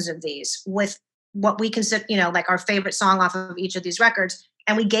thousands of these with what we consider, you know, like our favorite song off of each of these records.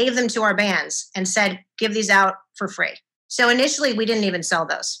 And we gave them to our bands and said, give these out for free. So initially we didn't even sell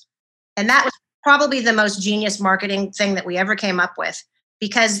those. And that was probably the most genius marketing thing that we ever came up with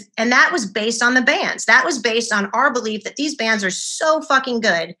and that was based on the bands. That was based on our belief that these bands are so fucking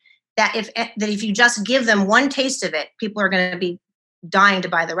good that if you just give them one taste of it, people are going to be dying to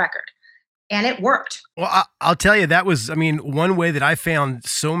buy the record. And it worked. Well, I'll tell you, that was, I mean, one way that I found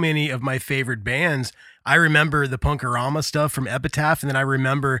so many of my favorite bands. I remember the Punk-O-Rama stuff from Epitaph, and then I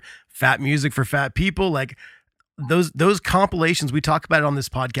remember Fat Music for Fat People. Like those compilations, we talk about it on this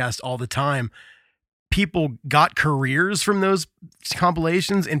podcast all the time. People got careers from those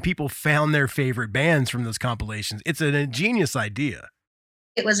compilations, and people found their favorite bands from those compilations. It's a genius idea.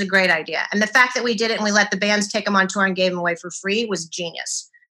 It was a great idea. And the fact that we did it and we let the bands take them on tour and gave them away for free was genius.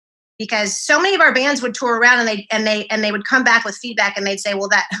 Because so many of our bands would tour around and they would come back with feedback and they'd say, well,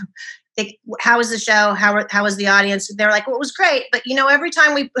 how was the show? How was the audience? They're like, well, it was great. But you know, every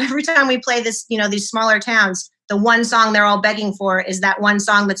time we play this, you know, these smaller towns, the one song they're all begging for is that one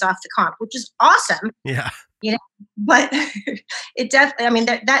song that's off the comp, which is awesome. Yeah. You know, but it definitely, I mean,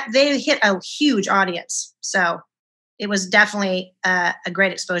 that they hit a huge audience. So it was definitely a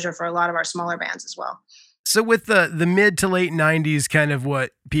great exposure for a lot of our smaller bands as well. So with the mid to late 90s, kind of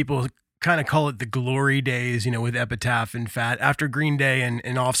what people kind of call it the glory days, you know, with Epitaph and Fat, after Green Day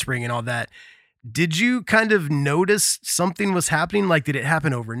and Offspring and all that, did you kind of notice something was happening? Like, did it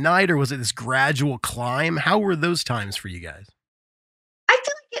happen overnight or was it this gradual climb? How were those times for you guys? I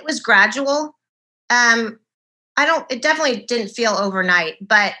feel like it was gradual. It definitely didn't feel overnight,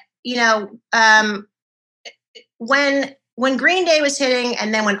 but you know, when Green Day was hitting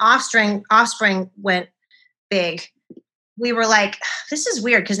and then when Offspring went big, we were like, this is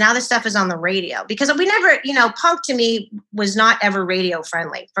weird because now this stuff is on the radio. Because we never, you know, punk to me was not ever radio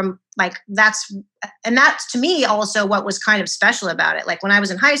friendly. That's to me also what was kind of special about it. Like when I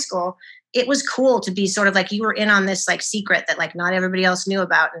was in high school, it was cool to be sort of like you were in on this like secret that like not everybody else knew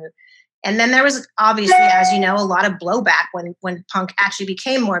about. And then there was obviously, as you know, a lot of blowback when punk actually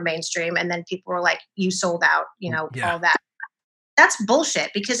became more mainstream. And then people were like, you sold out, you know, all that. That's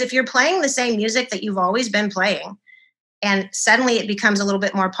bullshit. Because if you're playing the same music that you've always been playing, and suddenly it becomes a little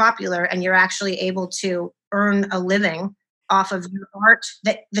bit more popular and you're actually able to earn a living off of your art,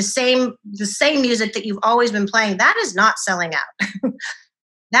 that the same music that you've always been playing, that is not selling out.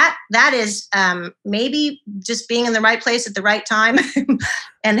 that is maybe just being in the right place at the right time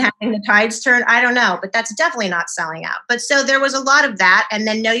and having the tides turn. I don't know, but that's definitely not selling out. But so there was a lot of that. And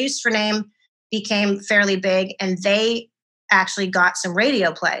then No Use for Name became fairly big, and they actually got some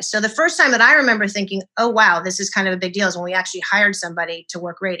radio play. So the first time that I remember thinking, oh, wow, this is kind of a big deal, is when we actually hired somebody to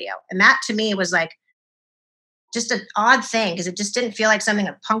work radio. And that to me was like just an odd thing, because it just didn't feel like something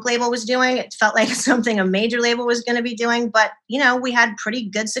a punk label was doing. It felt like something a major label was going to be doing. But, we had pretty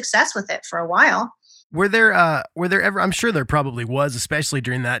good success with it for a while. Were there ever, I'm sure there probably was, especially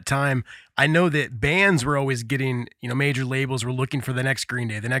during that time. I know that bands were always getting, major labels were looking for the next Green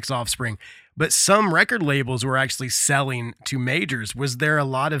Day, the next Offspring, but some record labels were actually selling to majors. Was there a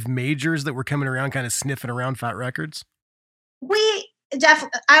lot of majors that were coming around kind of sniffing around Fat Records? We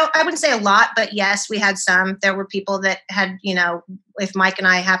definitely, I wouldn't say a lot, but yes, we had some. There were people that had, if Mike and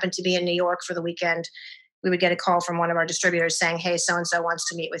I happened to be in New York for the weekend, we would get a call from one of our distributors saying, hey, so-and-so wants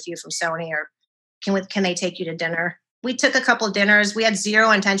to meet with you from Sony, or can they take you to dinner? We took a couple of dinners. We had zero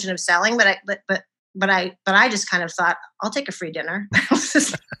intention of selling, but I just kind of thought, I'll take a free dinner.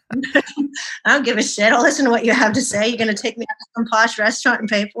 I don't give a shit. I'll listen to what you have to say. You're going to take me out to some posh restaurant and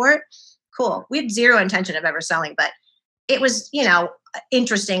pay for it? Cool. We had zero intention of ever selling, but it was,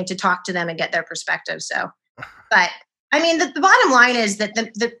 interesting to talk to them and get their perspective. So, but I mean, the bottom line is that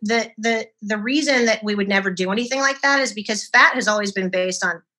the reason that we would never do anything like that is because Fat has always been based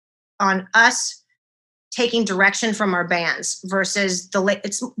on us taking direction from our bands versus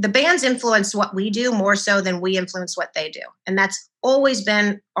the bands influence what we do more so than we influence what they do. And that's always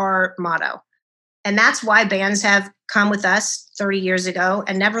been our motto. And that's why bands have come with us 30 years ago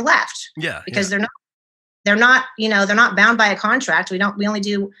and never left. Yeah. Because they're not bound by a contract. We only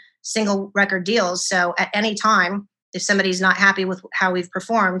do single record deals. So at any time, if somebody's not happy with how we've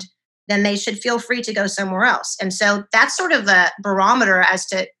performed, then they should feel free to go somewhere else. And so that's sort of a barometer as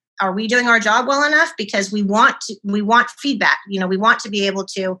to, are we doing our job well enough? Because we want feedback. We want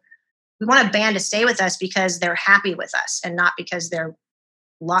a band to stay with us because they're happy with us and not because they're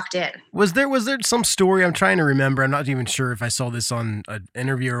locked in. Was there some story, I'm trying to remember, I'm not even sure if I saw this on an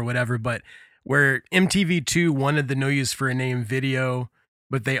interview or whatever, but where MTV2 wanted the No Use for a Name video,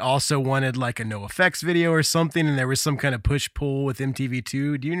 but they also wanted like a NoFX video or something, and there was some kind of push-pull with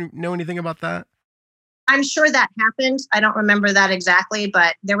MTV2. Do you know anything about that? I'm sure that happened. I don't remember that exactly,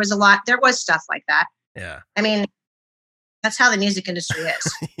 but there was stuff like that. Yeah. I mean, that's how the music industry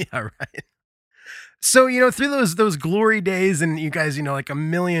is. Yeah, right. So, through those glory days, and you guys, like 1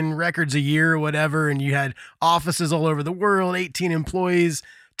 million records a year or whatever, and you had offices all over the world, 18 employees,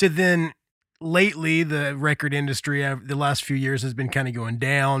 to then lately the record industry the last few years has been kind of going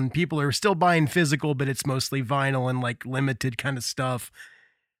down. People are still buying physical, but it's mostly vinyl and like limited kind of stuff.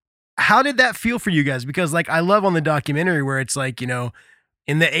 How did that feel for you guys? Because like, I love on the documentary where it's like, in the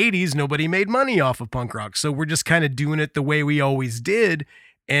 80s, nobody made money off of punk rock. So we're just kind of doing it the way we always did.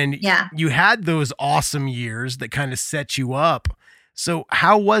 And you had those awesome years that kind of set you up. So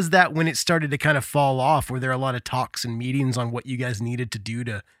how was that when it started to kind of fall off? Were there a lot of talks and meetings on what you guys needed to do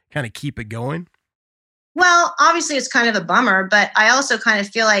to kind of keep it going? Well, obviously it's kind of a bummer, but I also kind of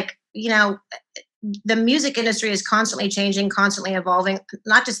feel like, the music industry is constantly changing, constantly evolving,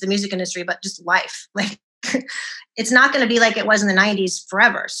 not just the music industry, but just life. Like it's not going to be like it was in the 90s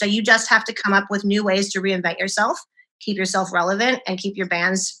forever. So you just have to come up with new ways to reinvent yourself, keep yourself relevant, and keep your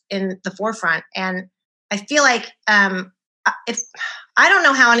bands in the forefront. And I feel like I don't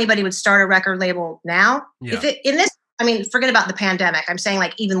know how anybody would start a record label now. Yeah. Forget about the pandemic. I'm saying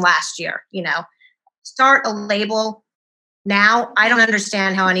like even last year, start a label now. I don't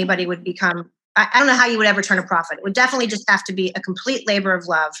understand how anybody would become, I don't know how you would ever turn a profit. It would definitely just have to be a complete labor of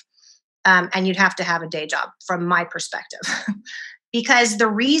love. And you'd have to have a day job from my perspective. Because the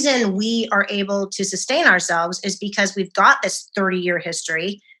reason we are able to sustain ourselves is because we've got this 30-year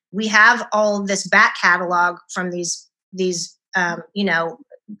history. We have all this back catalog from these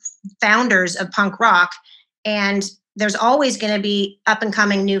founders of punk rock. And there's always going to be up and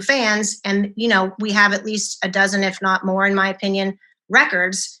coming new fans. And, we have at least a dozen, if not more, in my opinion,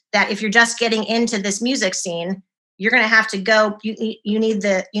 records that if you're just getting into this music scene, you're going to have to go, you need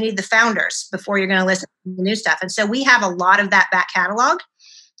the founders before you're going to listen to the new stuff. And so we have a lot of that back catalog.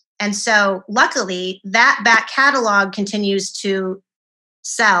 And so luckily that back catalog continues to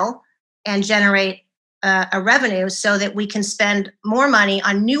sell and generate a revenue so that we can spend more money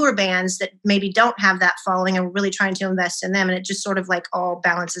on newer bands that maybe don't have that following, and we're really trying to invest in them. And it just sort of like all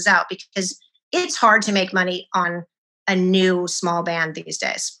balances out, because it's hard to make money on a new small band these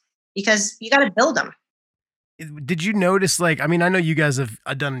days because you got to build them. Did you notice, I know you guys have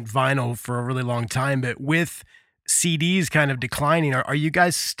done vinyl for a really long time, but with CDs kind of declining. Are you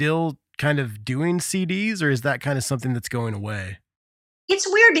guys still kind of doing CDs, or is that kind of something that's going away? It's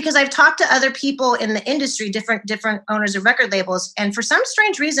weird because I've talked to other people in the industry, different owners of record labels, and for some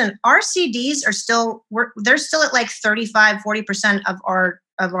strange reason, our CDs are still they're still at like 35-40% of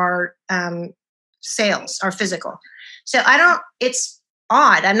our sales are physical. So it's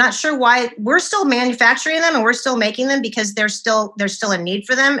odd. I'm not sure why. We're still manufacturing them and we're still making them because there's still a need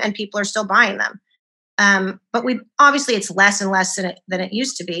for them and people are still buying them. But obviously it's less and less than it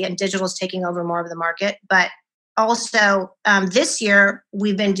used to be, and digital is taking over more of the market. But also this year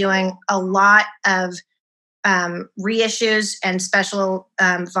we've been doing a lot of reissues and special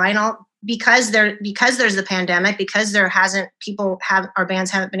vinyl because there's the pandemic, because our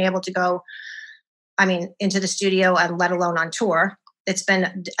bands haven't been able to go, into the studio and let alone on tour. It's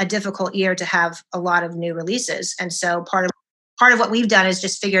been a difficult year to have a lot of new releases. And so part of what we've done is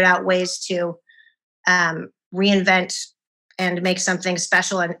just figured out ways to reinvent and make something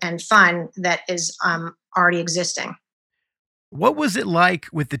special and fun that is already existing. What was it like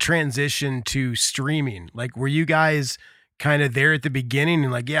with the transition to streaming? Like, were you guys kind of there at the beginning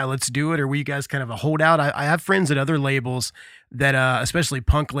and like, yeah, let's do it? Or were you guys kind of a holdout? I have friends at other labels that, especially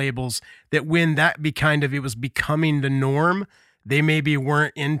punk labels, that when that it was becoming the norm, they maybe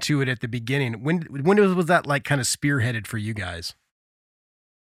weren't into it at the beginning. When was that like kind of spearheaded for you guys?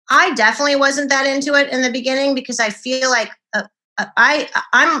 I definitely wasn't that into it in the beginning because I feel like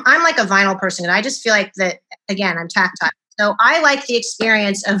I'm like a vinyl person, and I just feel like that, again, I'm tactile. So I like the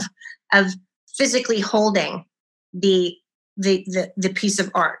experience of physically holding the piece of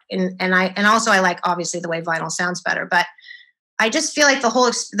art, and also I like obviously the way vinyl sounds better, but I just feel like the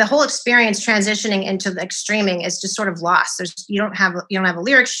whole experience transitioning into the streaming is just sort of lost. You don't have a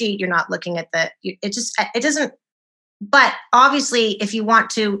lyric sheet. You're not looking at it doesn't. But obviously, if you want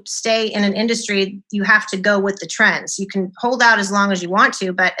to stay in an industry, you have to go with the trends. You can hold out as long as you want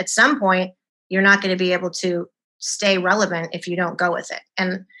to, but at some point, you're not going to be able to stay relevant if you don't go with it.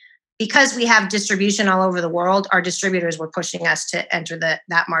 And because we have distribution all over the world, our distributors were pushing us to enter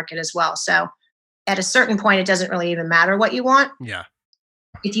that market as well. So at a certain point, it doesn't really even matter what you want. Yeah.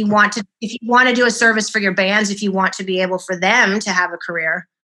 If you want to do a service for your bands, if you want to be able for them to have a career,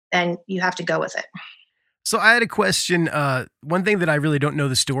 then you have to go with it. So I had a question. One thing that I really don't know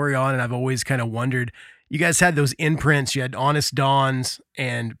the story on, and I've always kind of wondered, you guys had those imprints, you had Honest Dons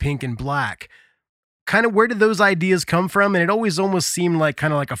and Pink and Black. Kind of where did those ideas come from? And it always almost seemed like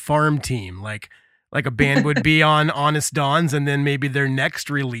kind of like a farm team, like a band would be on Honest Dons and then maybe their next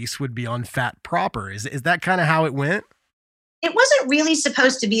release would be on Fat Proper. Is that kind of how it went? It wasn't really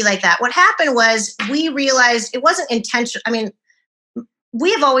supposed to be like that. What happened was we realized it wasn't intentional.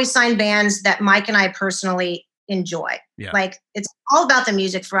 We have always signed bands that Mike and I personally enjoy. Yeah. Like, it's all about the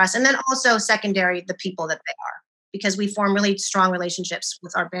music for us. And then also secondary, the people that they are, because we form really strong relationships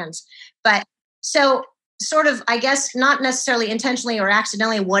with our bands. But so sort of, I guess, not necessarily intentionally or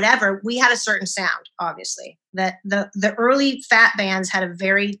accidentally, whatever, we had a certain sound, obviously. That the early Fat bands had a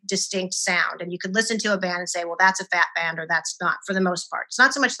very distinct sound. And you could listen to a band and say, well, that's a Fat band or that's not, for the most part. It's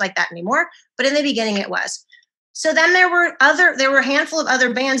not so much like that anymore, but in the beginning it was. So then there were a handful of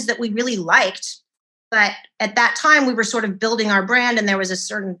other bands that we really liked, but at that time we were sort of building our brand and there was a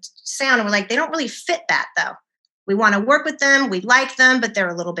certain sound and we're like, they don't really fit that though. We want to work with them. We like them, but they're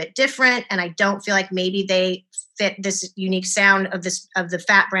a little bit different. And I don't feel like maybe they fit this unique sound of the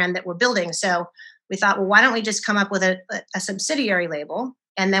Fat brand that we're building. So we thought, well, why don't we just come up with a subsidiary label,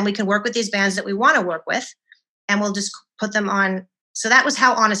 and then we can work with these bands that we want to work with and we'll just put them on. So that was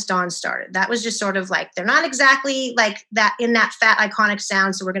how Honest Dons started. That was just sort of like, they're not exactly like that in that Fat iconic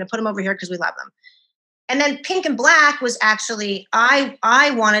sound. So we're going to put them over here because we love them. And then Pink and Black was actually,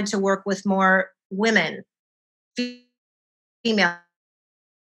 I wanted to work with more women, female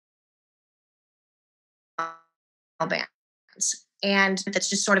bands. And that's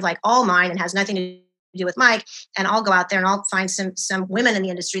just sort of like all mine and has nothing to do with Mike. And I'll go out there and I'll find some women in the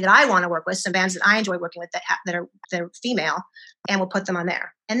industry that I want to work with, some bands that I enjoy working with that are female, and we'll put them on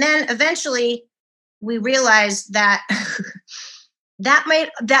there. And then eventually we realized that that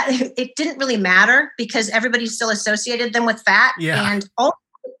it didn't really matter because everybody still associated them with Fat. Yeah. And also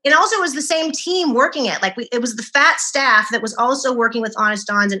it was the same team working it. Like it was the Fat staff that was also working with Honest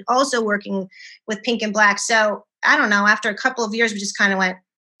Dons and also working with Pink and Black. So I don't know, after a couple of years, we just kind of went,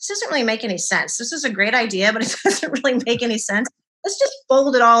 this doesn't really make any sense. This is a great idea, but it doesn't really make any sense. Let's just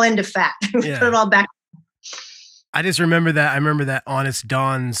fold it all into Fat. Put it all back. I just remember that. I remember that Honest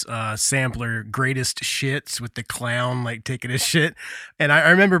Dons sampler, Greatest Shits, with the clown like taking a shit. And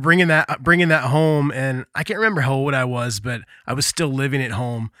I remember bringing that home, and I can't remember how old I was, but I was still living at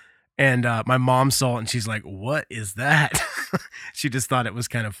home. And my mom saw it and she's like, what is that? She just thought it was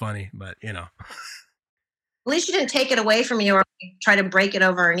kind of funny, but you know. At least you didn't take it away from you or try to break it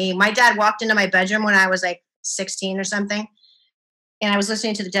over her knee. My dad walked into my bedroom when I was like 16 or something. And I was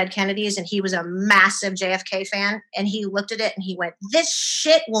listening to the Dead Kennedys, and he was a massive JFK fan. And he looked at it and he went, "This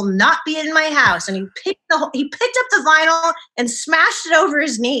shit will not be in my house." And he picked up the vinyl and smashed it over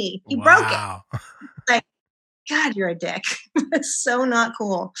his knee. He broke it. Like, God, you're a dick. It's so not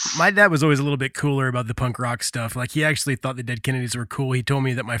cool. My dad was always a little bit cooler about the punk rock stuff. Like, he actually thought the Dead Kennedys were cool. He told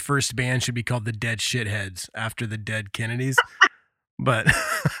me that my first band should be called the Dead Shitheads after the Dead Kennedys. But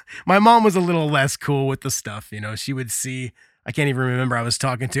my mom was a little less cool with the stuff. You know, she would see, I can't even remember. I was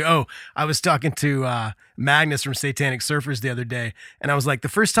talking to Magnus from Satanic Surfers the other day. And I was like, the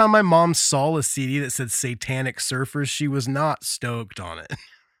first time my mom saw a CD that said Satanic Surfers, she was not stoked on it.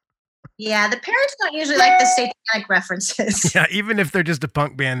 Yeah, the parents don't usually like the satanic references. Yeah, even if they're just a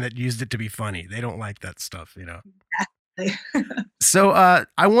punk band that used it to be funny, they don't like that stuff, you know. Exactly. So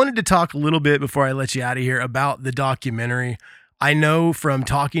I wanted to talk a little bit before I let you out of here about the documentary. I know from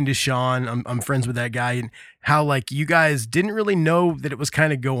talking to Sean, I'm friends with that guy, and how like you guys didn't really know that it was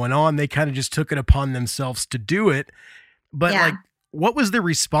kind of going on. They kind of just took it upon themselves to do it. But like, what was the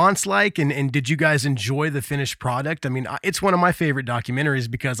response like? And did you guys enjoy the finished product? I mean, it's one of my favorite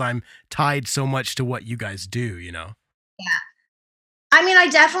documentaries because I'm tied so much to what you guys do, you know? Yeah. I mean, I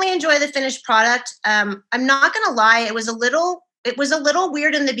definitely enjoy the finished product. I'm not going to lie. It was a little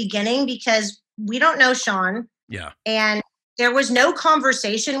weird in the beginning because we don't know Sean. Yeah. And there was no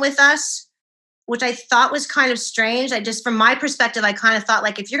conversation with us, which I thought was kind of strange. From my perspective, I kind of thought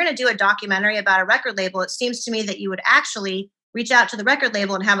like, if you're going to do a documentary about a record label, it seems to me that you would actually reach out to the record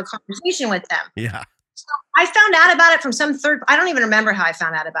label and have a conversation with them. Yeah. So I found out about it from I don't even remember how I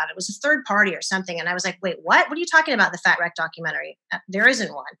found out about it. It was a third party or something. And I was like, wait, what? What are you talking about? The Fat Wreck documentary? There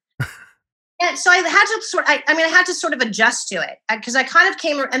isn't one. And so I had to sort of adjust to it because I kind of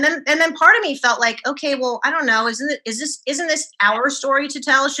came, and then part of me felt like, okay, well, I don't know. Isn't this our story to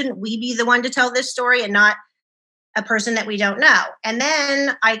tell? Shouldn't we be the one to tell this story and not a person that we don't know? And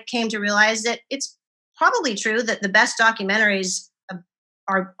then I came to realize that it's probably true that the best documentaries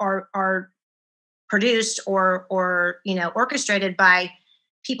are produced or orchestrated by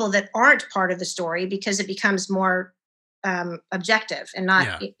people that aren't part of the story because it becomes more objective and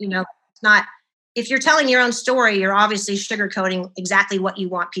not not, if you're telling your own story, you're obviously sugarcoating exactly what you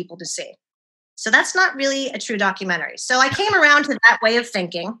want people to see. So that's not really a true documentary. So I came around to that way of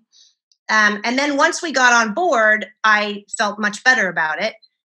thinking. And then once we got on board, I felt much better about it.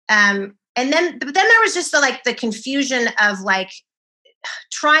 But then there was just the confusion of like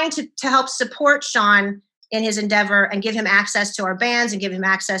trying to help support Sean in his endeavor and give him access to our bands and give him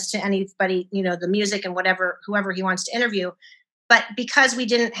access to anybody, the music and whoever he wants to interview. But because we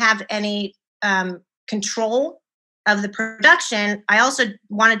didn't have any control of the production, I also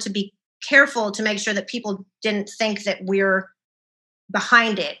wanted to be careful to make sure that people didn't think that we're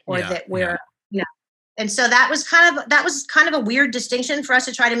behind it or that we're, And so that was kind of a weird distinction for us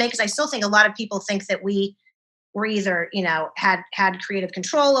to try to make, because I still think a lot of people think that we were either, had creative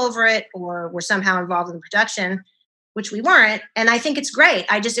control over it or were somehow involved in the production, which we weren't. And I think it's great.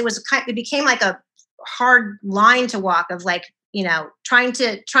 It became like a hard line to walk of like, trying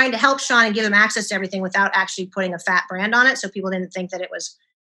to help Sean and give him access to everything without actually putting a fat brand on it. So people didn't think that it was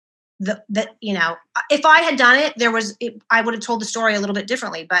if I had done it, I would have told the story a little bit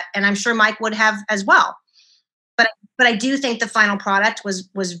differently, and I'm sure Mike would have as well. But I do think the final product was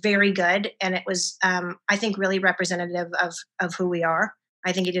very good. And it was, I think, really representative of who we are.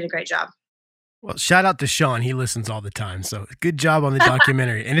 I think he did a great job. Well, shout out to Sean. He listens all the time. So good job on the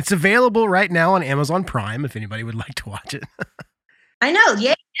documentary. And it's available right now on Amazon Prime if anybody would like to watch it. I know.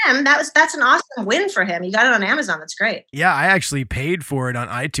 Yeah. That's an awesome win for him. You got it on Amazon. That's great. Yeah, I actually paid for it on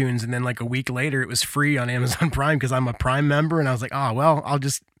iTunes. And then like a week later, it was free on Amazon Prime because I'm a Prime member. And I was like, oh, well,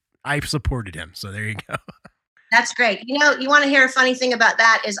 I supported him. So there you go. That's great. You want to hear a funny thing about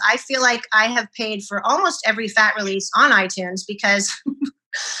that is I feel like I have paid for almost every Fat release on iTunes because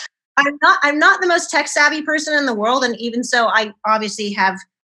I'm not the most tech savvy person in the world. And even so, I obviously have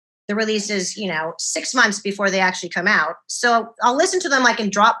the releases, 6 months before they actually come out. So I'll listen to them like in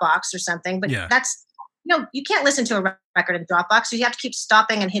Dropbox or something, but that's, you can't listen to a record in Dropbox. So you have to keep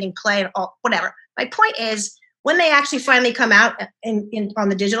stopping and hitting play and whatever. My point is when they actually finally come out on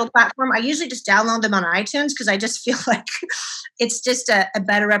the digital platform, I usually just download them on iTunes because I just feel like it's just a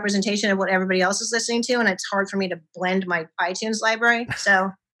better representation of what everybody else is listening to. And it's hard for me to blend my iTunes library.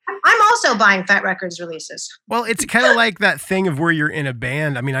 So I'm also buying Fat Records releases. Well, it's kind of like that thing of where you're in a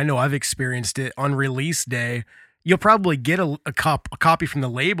band. I mean, I know I've experienced it on release day. you'll probably get a copy from the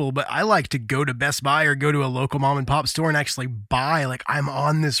label, but I like to go to Best Buy or go to a local mom and pop store and actually buy, like, I'm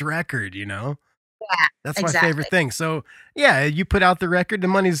on this record, you know? Yeah, That's exactly. my favorite thing. So yeah, you put out the record,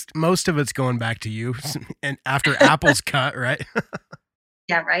 most of it's going back to you and after Apple's cut, right?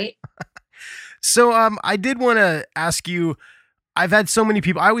 Yeah, right. So I did want to ask you, I've had so many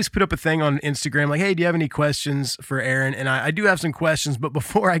people, I always put up a thing on Instagram like, hey, do you have any questions for Aaron? And I do have some questions, but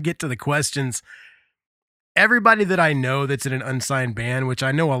before I get to the questions, everybody that I know that's in an unsigned band, which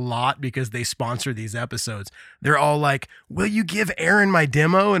I know a lot because they sponsor these episodes, they're all like, will you give Aaron my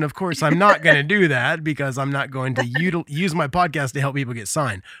demo? And of course, I'm not going to do that because I'm not going to use my podcast to help people get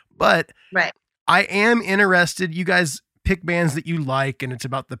signed. But Right. I am interested. You guys pick bands that you like, and it's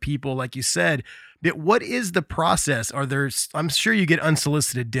about the people, like you said. But what is the process? I'm sure you get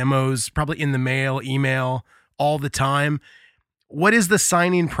unsolicited demos, probably in the mail, email, all the time. What is the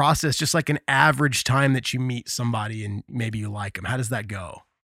signing process? Just like an average time that you meet somebody and maybe you like them. How does that go?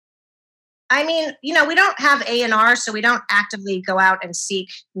 I mean, we don't have A&R, so we don't actively go out and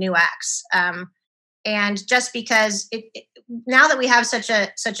seek new acts. And just because now that we have such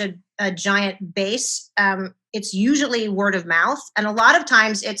a giant base, it's usually word of mouth. And a lot of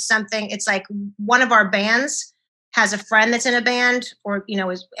times it's like one of our bands has a friend that's in a band or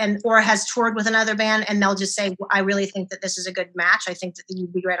has toured with another band, and they'll just say, I really think that this is a good match. I think that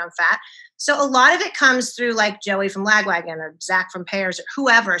you'd be great on Fat. So a lot of it comes through like Joey from Lagwagon or Zach from Pears or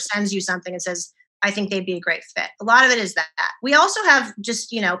whoever sends you something and says, I think they'd be a great fit. A lot of it is that. We also have just,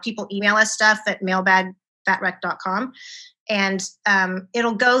 people email us stuff at mailbag@fatrec.com, and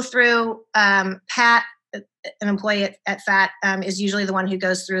it'll go through Pat, an employee at Fat, is usually the one who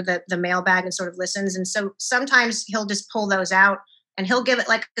goes through the mailbag and sort of listens. And so sometimes he'll just pull those out and he'll give it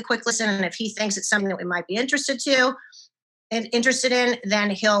like a quick listen. And if he thinks it's something that we might be interested in, then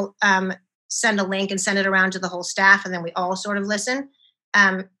he'll send a link and send it around to the whole staff. And then we all sort of listen.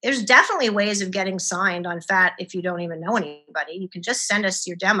 There's definitely ways of getting signed on Fat if you don't even know anybody. You can just send us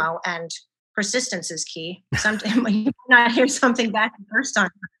your demo, and persistence is key. Sometimes you might not hear something back the first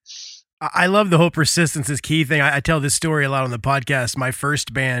time. I love the whole persistence is key thing. I tell this story a lot on the podcast. My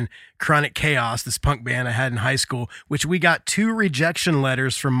first band, Chronic Chaos, this punk band I had in high school, which we got 2 rejection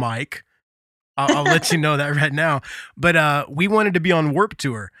letters from Mike. I'll let you know that right now. But we wanted to be on Warped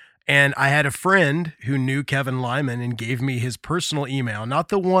Tour. And I had a friend who knew Kevin Lyman and gave me his personal email, not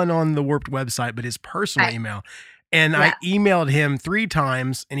the one on the Warped website, but his personal email. And I emailed him 3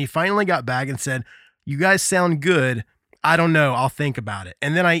 times, and he finally got back and said, you guys sound good. I don't know. I'll think about it.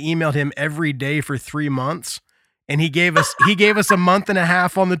 And then I emailed him every day for 3 months, and he gave us a month and a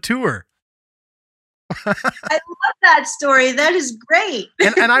half on the tour. I love that story. That is great.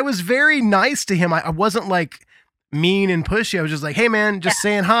 and I was very nice to him. I wasn't like mean and pushy. I was just like, hey man, just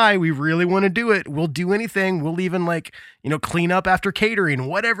saying hi. We really want to do it. We'll do anything. We'll even clean up after catering,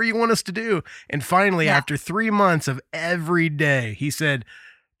 whatever you want us to do. And finally, after 3 months of every day, he said,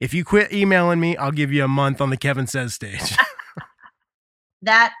 if you quit emailing me, I'll give you a month on the Kevin Says stage.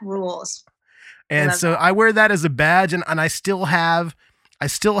 That rules. And so I wear that as a badge, and I still have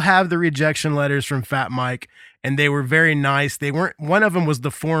the rejection letters from Fat Mike, and they were very nice. They weren't, one of them was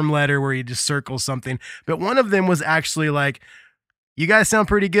the form letter where you just circle something, but one of them was actually like, you guys sound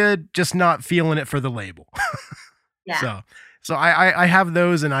pretty good, just not feeling it for the label. Yeah. So I have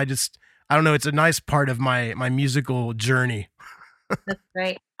those, and I don't know, it's a nice part of my musical journey. That's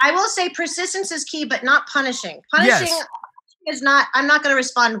great. I will say persistence is key, but not punishing. Punishing is not, I'm not going to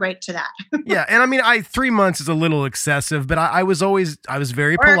respond great to that. Yeah. And I mean, 3 months is a little excessive, but I was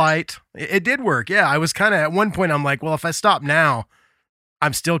very polite. It did work. Yeah. I was kind of, at one point I'm like, well, if I stop now,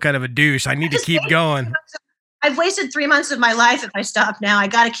 I'm still kind of a douche. I need to keep going. I've wasted 3 months of my life. If I stop now, I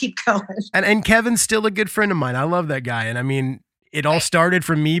got to keep going. And Kevin's still a good friend of mine. I love that guy. And I mean, it all started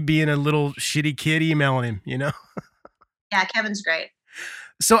from me being a little shitty kid emailing him, you know? Yeah. Kevin's great.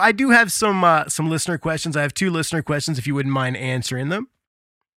 So I do have some listener questions. I have 2 listener questions if you wouldn't mind answering them.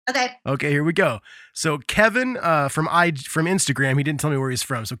 Okay, here we go. So Kevin from Instagram, he didn't tell me where he's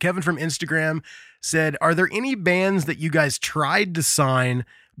from. So Kevin from Instagram said, are there any bands that you guys tried to sign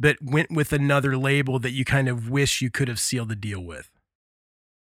but went with another label that you kind of wish you could have sealed the deal with?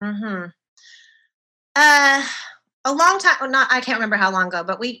 Mm-hmm. A long time, I can't remember how long ago,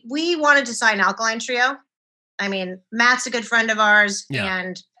 but we wanted to sign Alkaline Trio. I mean, Matt's a good friend of ours,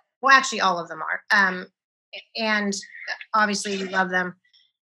 and well, actually all of them are. And obviously we love them.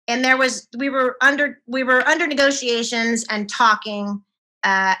 And we were under negotiations and talking.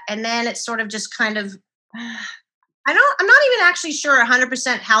 And then it sort of just kind of, I'm not even actually sure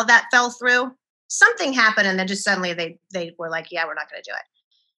 100% how that fell through. Something happened, and then just suddenly they were like, yeah, we're not going to do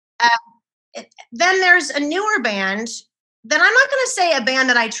it. then there's a newer band that I'm not going to say a band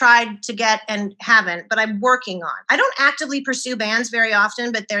that I tried to get and haven't, but I'm working on. I don't actively pursue bands very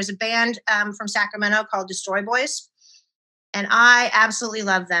often, but there's a band from Sacramento called Destroy Boys, and I absolutely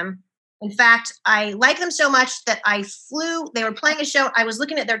love them. In fact, I like them so much that they were playing a show. I was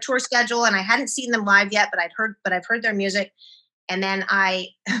looking at their tour schedule and I hadn't seen them live yet, but I've heard their music. And then I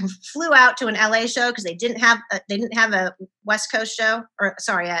flew out to an LA show because they didn't have a West Coast show, a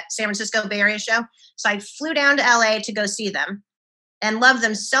San Francisco Bay Area show. So I flew down to LA to go see them and loved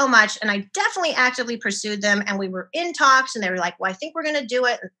them so much. And I definitely actively pursued them. And we were in talks and they were like, well, I think we're going to do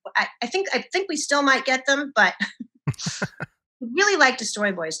it. I think we still might get them, but really like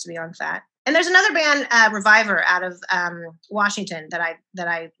Destroy Boys, to be on that. And there's another band, Reviver, out of Washington that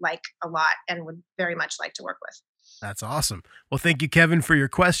I like a lot and would very much like to work with. That's awesome. Well, thank you, Kevin, for your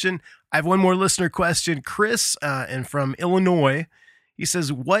question. I have one more listener question. Chris, and from Illinois, he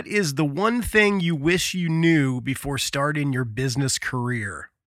says, what is the one thing you wish you knew before starting your business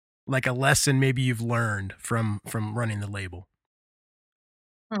career? Like a lesson maybe you've learned from running the label.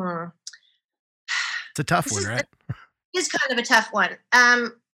 It's a tough one, right? It is kind of a tough one.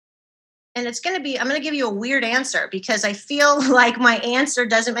 And I'm going to give you a weird answer because I feel like my answer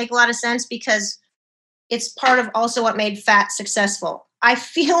doesn't make a lot of sense because it's part of also what made FAT successful. I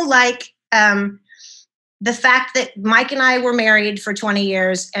feel like the fact that Mike and I were married for 20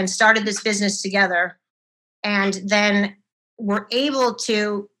 years and started this business together and then we're able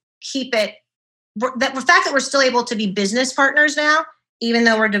to keep it, the fact that we're still able to be business partners now, even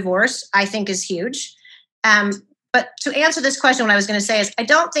though we're divorced, I think is huge. But to answer this question, what I was going to say is I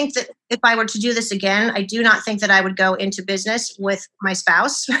don't think that if I were to do this again, I do not think that I would go into business with my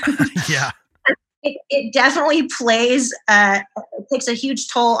spouse. Yeah. It definitely takes a huge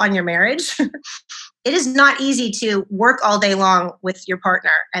toll on your marriage. It is not easy to work all day long with your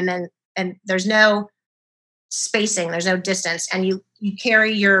partner and there's no spacing, there's no distance, and you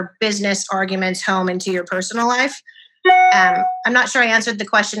carry your business arguments home into your personal life. I'm not sure I answered the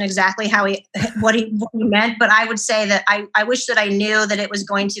question exactly what he meant, but I would say that I wish that I knew that it was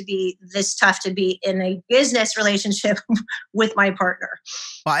going to be this tough to be in a business relationship with my partner.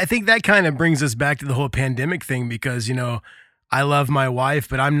 Well, I think that kind of brings us back to the whole pandemic thing because, I love my wife,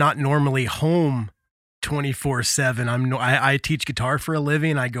 but I'm not normally home 24/7. I teach guitar for a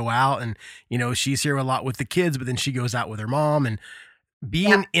living. I go out and, she's here a lot with the kids, but then she goes out with her mom and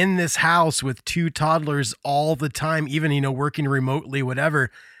being in this house with two toddlers all the time, even, working remotely, whatever,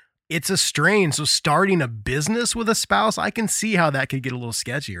 it's a strain. So starting a business with a spouse, I can see how that could get a little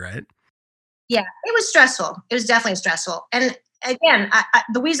sketchy, right? Yeah, it was stressful. It was definitely stressful. And again,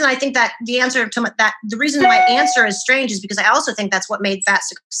 the reason I think that the reason my answer is strange is because I also think that's what made FAT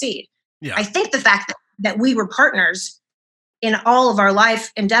succeed. Yeah. I think the fact that we were partners in all of our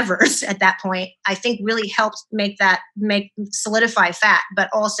life endeavors at that point, I think really helped solidify FAT, but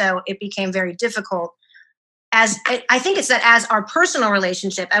also it became very difficult I think it's that as our personal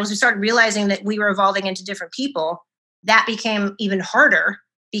relationship, as we started realizing that we were evolving into different people, that became even harder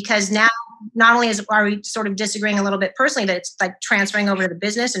because now not only are we sort of disagreeing a little bit personally, but it's like transferring over to the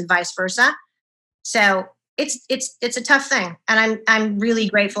business and vice versa. So it's a tough thing. And I'm really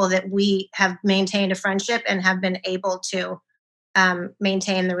grateful that we have maintained a friendship and have been able to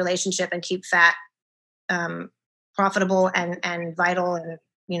maintain the relationship and keep FAT profitable and vital and,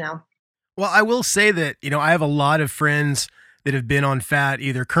 Well, I will say that, I have a lot of friends that have been on FAT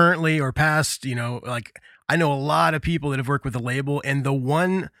either currently or past, like I know a lot of people that have worked with the label, and the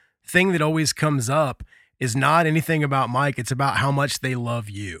one thing that always comes up is not anything about Mike. It's about how much they love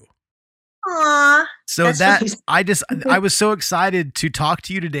you. Aww. So I was so excited to talk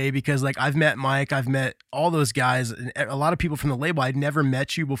to you today because like I've met Mike, I've met all those guys, and a lot of people from the label. I'd never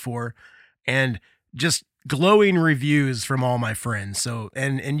met you before, and just glowing reviews from all my friends. So,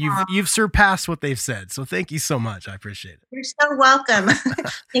 and you've surpassed what they've said. So thank you so much. I appreciate it. You're so welcome.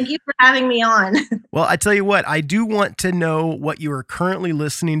 Thank you for having me on. Well, I tell you what, I do want to know what you are currently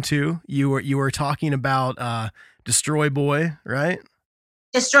listening to. You were talking about Destroy Boy, right?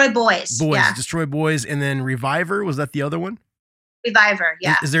 Destroy Boys. Yeah. Destroy Boys. And then Reviver. Was that the other one? Reviver.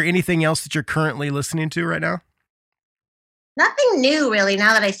 Yeah. Is there anything else that you're currently listening to right now? Nothing new really.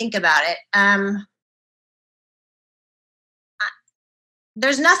 Now that I think about it.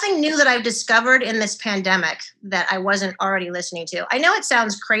 There's nothing new that I've discovered in this pandemic that I wasn't already listening to. I know it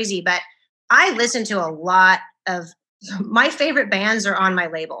sounds crazy, but I listen to a lot of my favorite bands are on my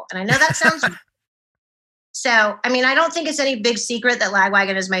label. And I know that sounds so, I mean, I don't think it's any big secret that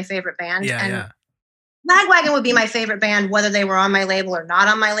Lagwagon is my favorite band. Yeah. Lagwagon would be my favorite band, whether they were on my label or not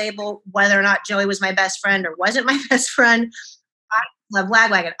on my label, whether or not Joey was my best friend or wasn't my best friend. love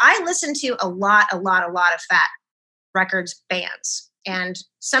Lagwagon. I listen to a lot of Fat Records bands. And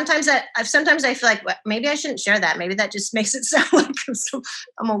sometimes I feel like, well, maybe I shouldn't share that. Maybe that just makes it sound like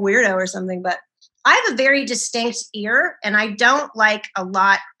I'm a weirdo or something. But I have a very distinct ear, and I don't like a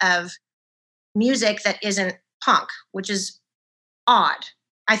lot of music that isn't punk, which is odd.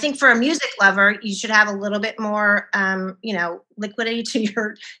 I think for a music lover, you should have a little bit more, liquidity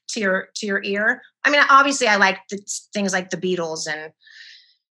to your ear. I mean, obviously, I like things like the Beatles, and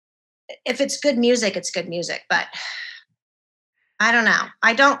if it's good music, it's good music. But I don't know.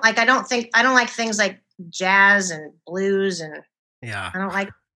 I don't like things like jazz and blues, and Yeah. I don't like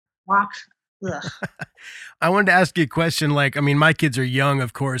rock. Ugh. I wanted to ask you a question. Like, I mean, my kids are young,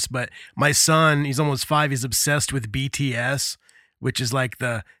 of course, but my son, he's almost 5. He's obsessed with BTS, which is like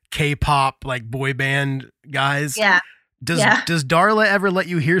the K-pop, like boy band guys. Yeah. Does Darla ever let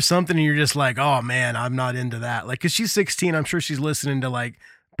you hear something and you're just like, oh man, I'm not into that? Like, cause she's 16. I'm sure she's listening to like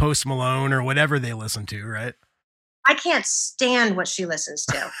Post Malone or whatever they listen to, right? I can't stand what she listens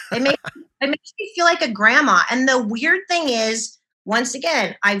to. It makes me feel like a grandma. And the weird thing is, once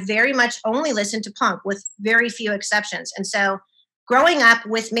again, I very much only listen to punk with very few exceptions. And so growing up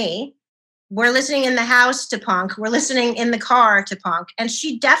with me, we're listening in the house to punk. We're listening in the car to punk. And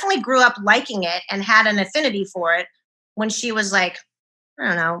she definitely grew up liking it and had an affinity for it when she was like, I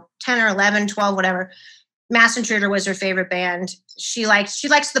don't know, 10 or 11, 12, whatever. Mass Intruder was her favorite band. She likes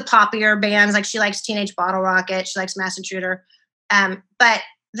the poppier bands. Like she likes Teenage Bottle Rocket. She likes Mass Intruder. But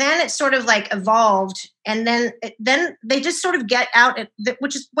then it sort of like evolved, and then they just sort of get out,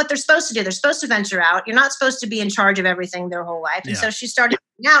 which is what they're supposed to do. They're supposed to venture out. You're not supposed to be in charge of everything their whole life. And so she started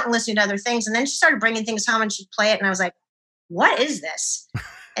going out and listening to other things, and then she started bringing things home and she'd play it, and I was like, what is this?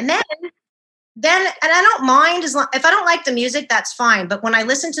 And then I don't mind if I don't like the music, that's fine. But when I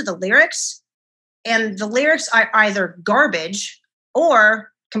listen to the lyrics, and the lyrics are either garbage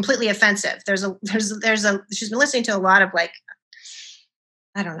or completely offensive. There's a she's been listening to a lot of like,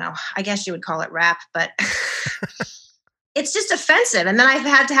 I don't know, I guess you would call it rap, but it's just offensive. And then I've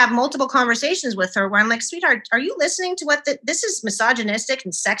had to have multiple conversations with her where I'm like, sweetheart, are you listening to this is misogynistic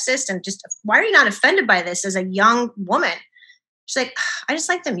and sexist, and just, why are you not offended by this as a young woman? She's like, I just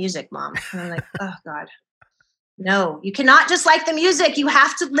like the music, Mom. And I'm like, oh God. No, you cannot just like the music. You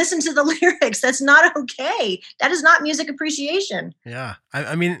have to listen to the lyrics. That's not okay. That is not music appreciation. Yeah.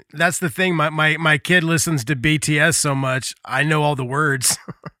 I mean, that's the thing. My kid listens to BTS so much. I know all the words.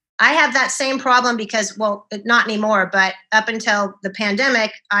 I have that same problem because, well, not anymore, but up until the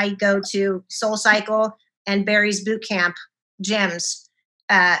pandemic, I go to Soul Cycle and Barry's Boot Camp gyms,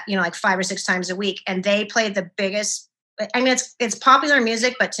 like 5 or 6 times a week. And they play the biggest, I mean, it's popular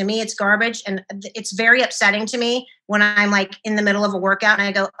music, but to me, it's garbage. And it's very upsetting to me when I'm like in the middle of a workout and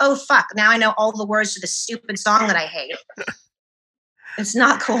I go, oh, fuck, now I know all the words to the stupid song that I hate. It's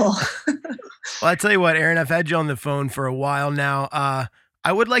not cool. Well, I tell you what, Aaron, I've had you on the phone for a while now.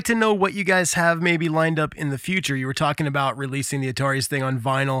 I would like to know what you guys have maybe lined up in the future. You were talking about releasing the Ataris thing on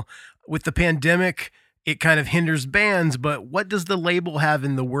vinyl. With the pandemic, it kind of hinders bands, but what does the label have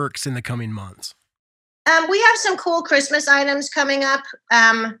in the works in the coming months? We have some cool Christmas items coming up.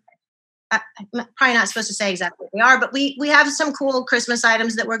 I'm probably not supposed to say exactly what they are, but we have some cool Christmas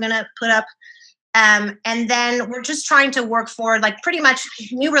items that we're going to put up. And then we're just trying to work forward, like pretty much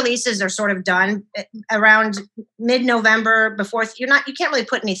new releases are sort of done around mid-November before you can't really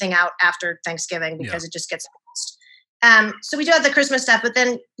put anything out after Thanksgiving because it just gets lost. So we do have the Christmas stuff, but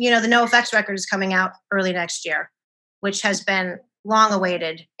then, the NoFX record is coming out early next year, which has been long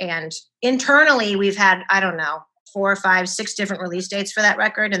awaited. And internally we've had, 4, 5, 6 different release dates for that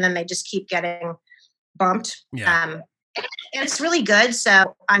record. And then they just keep getting bumped. Yeah. It's really good.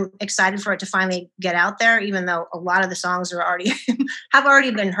 So I'm excited for it to finally get out there, even though a lot of the songs are have already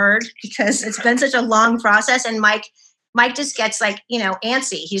been heard because it's been such a long process. And Mike just gets like,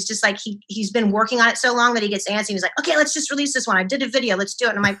 antsy. He's just like, he's been working on it so long that he gets antsy. He's like, okay, let's just release this one. I did a video. Let's do it.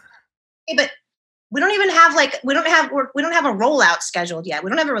 And I'm like, hey, but we don't even have we don't have a rollout scheduled yet. We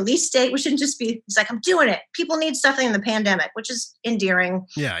don't have a release date. We shouldn't just be, he's like, I'm doing it. People need something in the pandemic, which is endearing.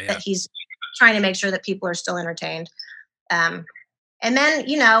 Yeah. That he's trying to make sure that people are still entertained. And then,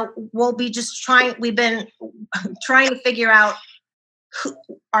 we'll be we've been trying to figure out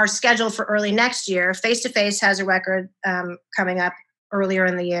our schedule for early next year. Face to Face has a record coming up earlier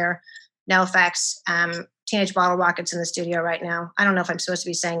in the year. NoFX, Teenage Bottle Rocket's in the studio right now. I don't know if I'm supposed to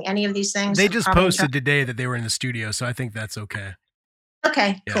be saying any of these things. They just posted today that they were in the studio, so I think that's okay.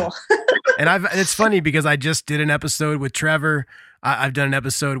 Okay, yeah. Cool. And it's funny because I just did an episode with Trevor. I've done an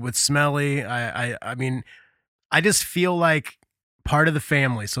episode with Smelly. I mean, I just feel like part of the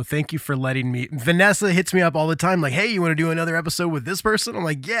family. So thank you for letting me. Vanessa hits me up all the time like, hey, you want to do another episode with this person? I'm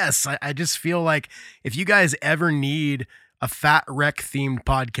like, yes. I just feel like if you guys ever need a Fat Wreck themed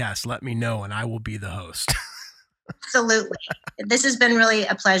podcast, let me know and I will be the host. Absolutely. This has been really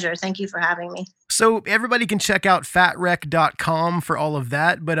a pleasure. Thank you for having me. So everybody can check out fatwreck.com for all of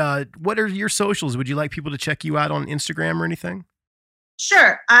that. But what are your socials? Would you like people to check you out on Instagram or anything?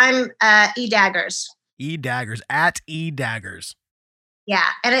 Sure. I'm eDaggers. eDaggers, at eDaggers. Yeah.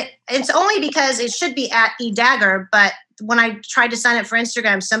 And it's only because it should be at eDagger, but when I tried to sign up for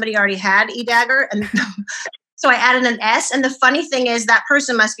Instagram, somebody already had eDagger. And so I added an S. And the funny thing is that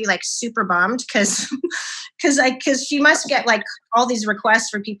person must be like super bummed because she must get like all these requests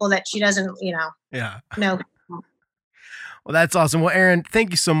for people that she doesn't, know. Well, that's awesome. Well, Erin, thank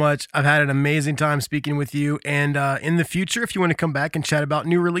you so much. I've had an amazing time speaking with you. And in the future, if you want to come back and chat about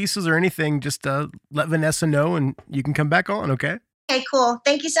new releases or anything, just let Vanessa know and you can come back on, okay? Okay, cool.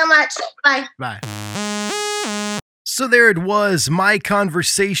 Thank you so much. Bye. Bye. So there it was, my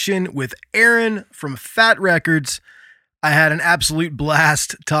conversation with Erin from Fat Records. I had an absolute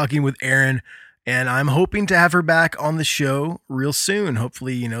blast talking with Erin, and I'm hoping to have her back on the show real soon.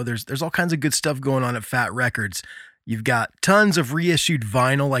 Hopefully, there's all kinds of good stuff going on at Fat Records. You've got tons of reissued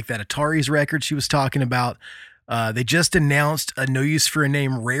vinyl like that Atari's record she was talking about. They just announced a No Use for a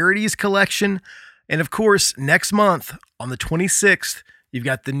Name Rarities collection. And of course, next month on the 26th, you've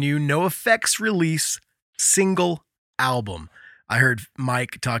got the new NoFX release single album. I heard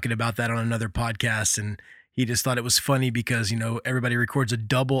Mike talking about that on another podcast, and he just thought it was funny because, everybody records a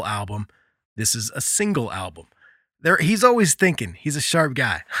double album. This is a single album. He's always thinking. He's a sharp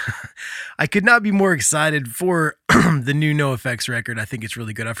guy. I could not be more excited for the new NoFX record. I think it's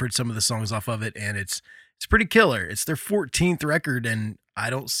really good. I've heard some of the songs off of it, and it's pretty killer. It's their 14th record, and I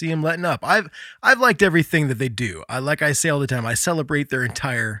don't see them letting up. I've liked everything that they do. Like I say all the time, I celebrate their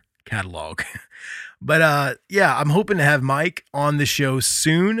entire catalog. But I'm hoping to have Mike on the show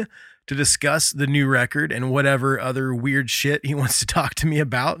soon to discuss the new record and whatever other weird shit he wants to talk to me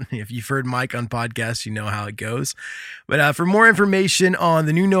about. If you've heard Mike on podcasts, you know how it goes. But for more information on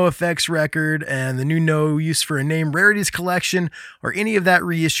the new NoFX record and the new No Use for a Name Rarities collection or any of that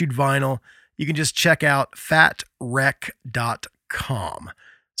reissued vinyl, you can just check out fatwreck.com.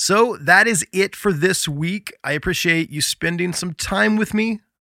 So that is it for this week. I appreciate you spending some time with me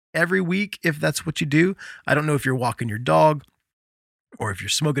every week, if that's what you do. I don't know if you're walking your dog, or if you're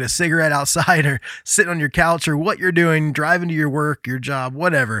smoking a cigarette outside or sitting on your couch or what you're doing, driving to your work, your job,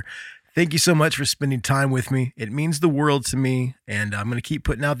 whatever. Thank you so much for spending time with me. It means the world to me. And I'm going to keep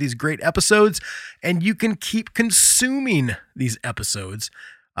putting out these great episodes, and you can keep consuming these episodes.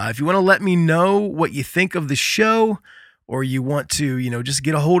 If you want to let me know what you think of the show, or you want to, just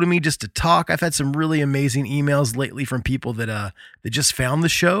get a hold of me just to talk. I've had some really amazing emails lately from people that just found the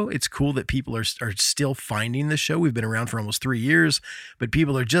show. It's cool that people are still finding the show. We've been around for almost 3 years, but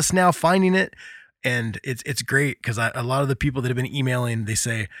people are just now finding it. And it's great because a lot of the people that have been emailing, they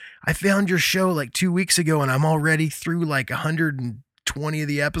say, I found your show like 2 weeks ago and I'm already through like 120 of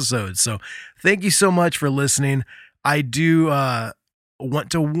the episodes. So thank you so much for listening. I do want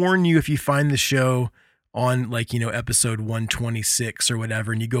to warn you, if you find the show on episode 126 or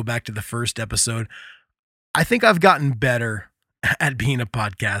whatever, and you go back to the first episode, I think I've gotten better at being a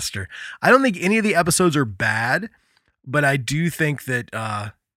podcaster. I don't think any of the episodes are bad, but I do think that,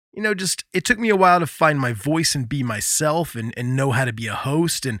 it took me a while to find my voice and be myself and know how to be a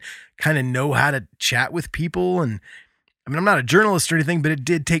host and kind of know how to chat with people. And I mean, I'm not a journalist or anything, but it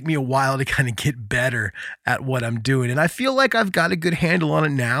did take me a while to kind of get better at what I'm doing. And I feel like I've got a good handle on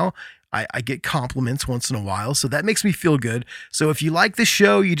it now. I get compliments once in a while, so that makes me feel good. So if you like the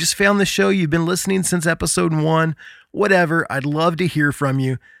show, you just found the show, you've been listening since episode 1, whatever, I'd love to hear from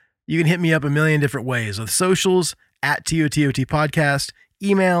you. You can hit me up a million different ways with socials at TOTOT Podcast,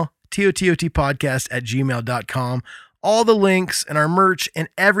 email tototpodcast@gmail.com. All the links and our merch and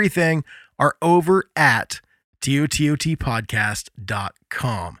everything are over at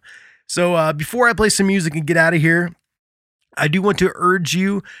tototpodcast.com. So before I play some music and get out of here, I do want to urge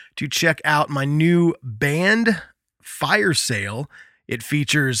you to check out my new band, Fire Sale. It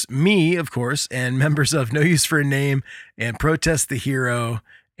features me, of course, and members of No Use for a Name and Protest the Hero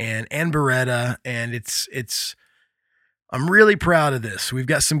and Ann Beretta. And I'm really proud of this. We've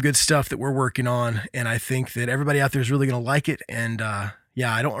got some good stuff that we're working on, and I think that everybody out there is really going to like it. And I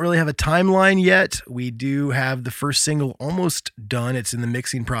don't really have a timeline yet. We do have the first single almost done. It's in the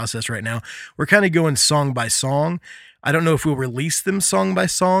mixing process right now. We're kind of going song by song. I don't know if we'll release them song by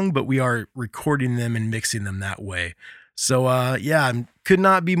song, but we are recording them and mixing them that way. So I could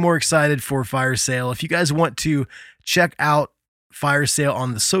not be more excited for Fire Sale. If you guys want to check out Fire Sale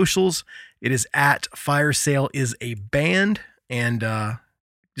on the socials. It is at Fire Sale is a band, and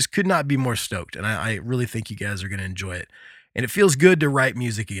just could not be more stoked. And I really think you guys are going to enjoy it. And it feels good to write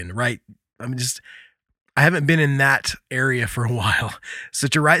music again, right? I haven't been in that area for a while. So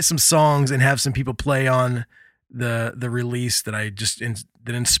to write some songs and have some people play on the release that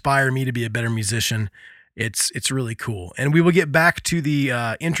inspire me to be a better musician, it's really cool. And we will get back to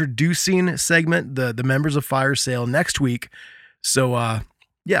the introducing segment, the members of Fire Sale, next week. So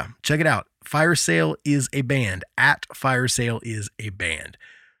yeah, check it out. Fire Sale is a band, at Fire Sale is a band.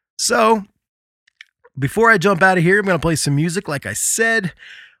 So before I jump out of here, I'm going to play some music. Like I said,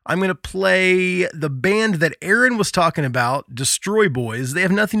 I'm going to play the band that Aaron was talking about, Destroy Boys. They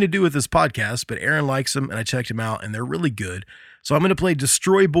have nothing to do with this podcast, but Aaron likes them, and I checked them out, and they're really good. So I'm going to play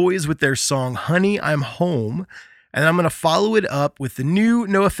Destroy Boys with their song, Honey, I'm Home, and I'm going to follow it up with the new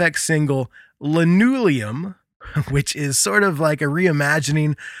NoFX single, Linoleum, which is sort of like a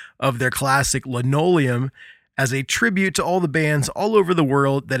reimagining of their classic Linoleum as a tribute to all the bands all over the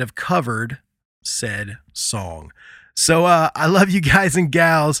world that have covered said song. So I love you guys and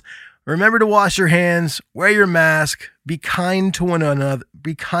gals. Remember to wash your hands, wear your mask, be kind to one another.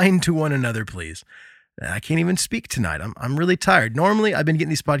 Be kind to one another, please. I can't even speak tonight. I'm really tired. Normally, I've been getting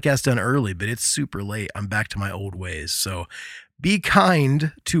these podcasts done early, but it's super late. I'm back to my old ways. So be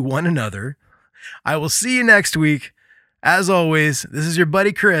kind to one another. I will see you next week. As always, this is your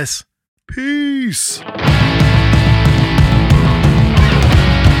buddy Chris. Peace.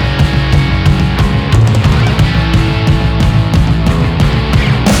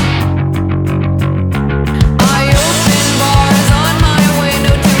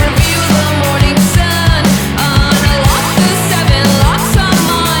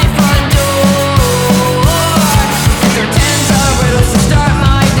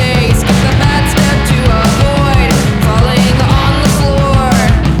 Falling on the floor.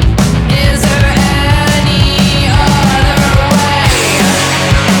 Is there any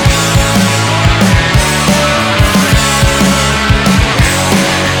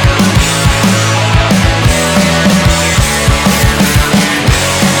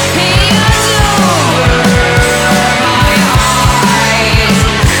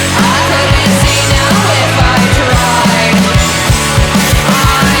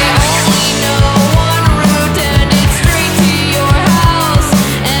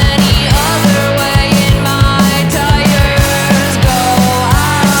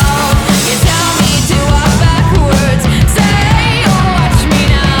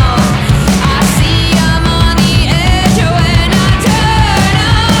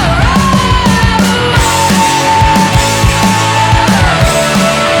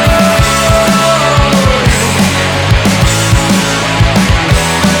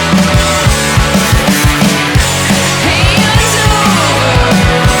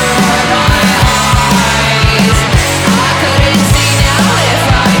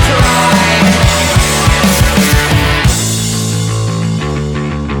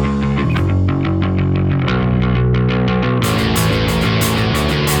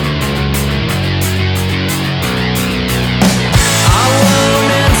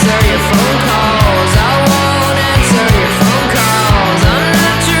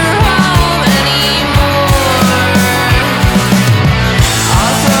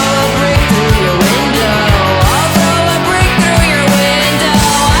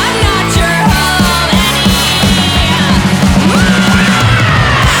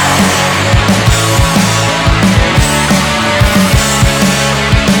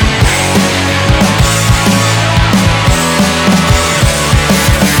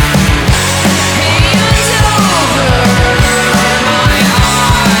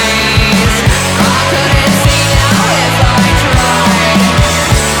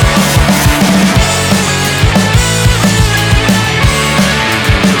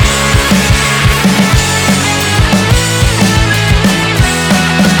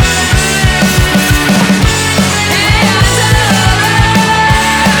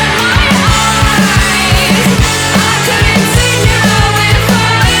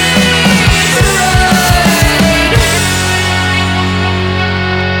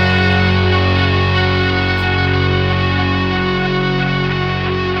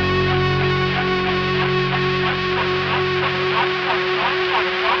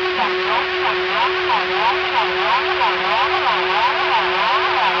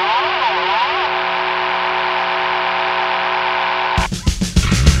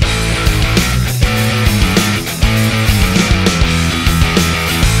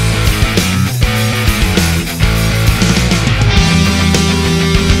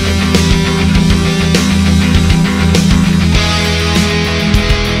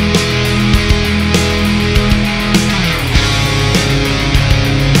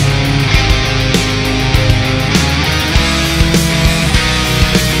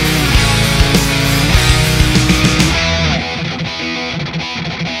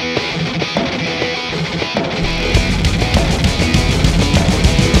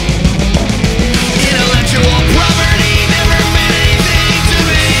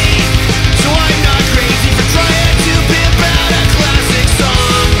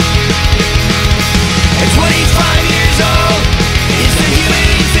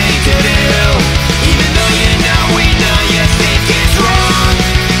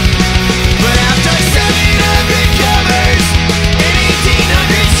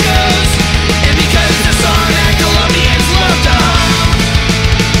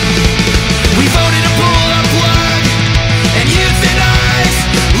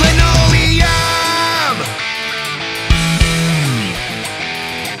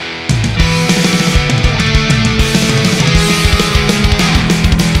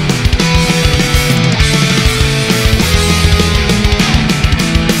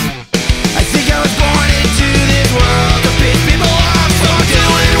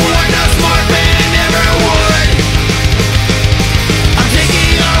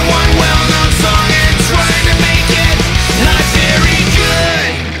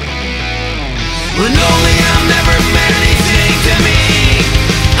Linoleum never meant anything to me.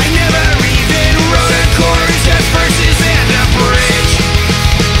 I never even wrote a chorus, just verses and a bridge.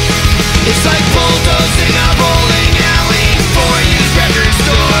 It's like bulldozing a bowling alley for a used record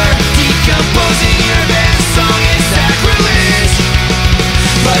store. Decomposing your best song is sacrilege.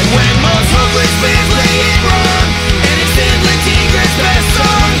 But when most hopeless bands lay it wrong, and it's Finley Tigre's best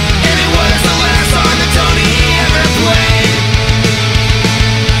song, and it was the last song that Tony ever played.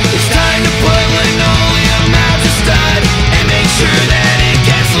 It's time to put linoleum out to stud and make sure that it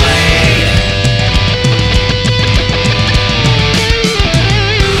gets laid.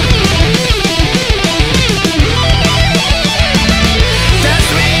 That's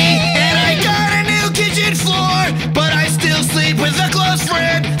me, and I got a new kitchen floor, but I still sleep with a close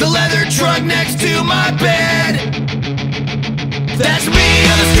friend, the leather trunk next to my bed. That's me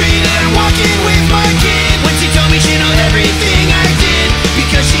on the street and walking with my kid, when she told me she knows everything I did,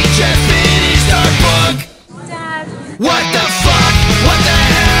 because she just finished our book. Dad. What the fuck? What the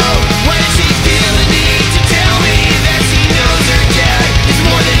hell? Why did she feel the need to tell me that she knows her dad is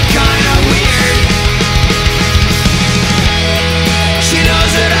more than kinda weird? She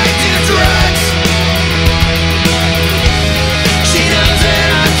knows that I do drugs. She knows that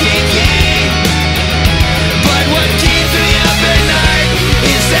I'm kinky. But what keeps me up at night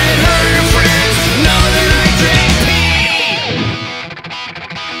is that her friends know that I drink pee.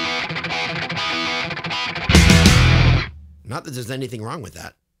 Not that there's anything wrong with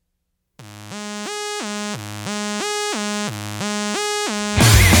that.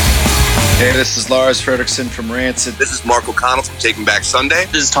 Hey, this is Lars Fredrickson from Rancid. This is Mark O'Connell from Taking Back Sunday.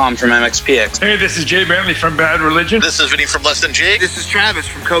 This is Tom from MXPX. Hey, this is Jay Bentley from Bad Religion. This is Vinny from Less Than Jake. This is Travis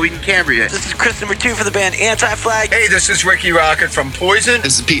from Coheed and Cambria. This is Chris number 2 for the band Anti-Flag. Hey, this is Ricky Rocket from Poison.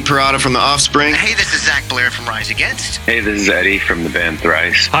 This is Pete Parada from The Offspring. Hey, this is Zach Blair from Rise Against. Hey, this is Eddie from the band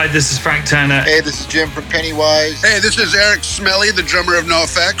Thrice. Hi, this is Frank Turner. Hey, this is Jim from Pennywise. Hey, this is Eric Smelly, the drummer of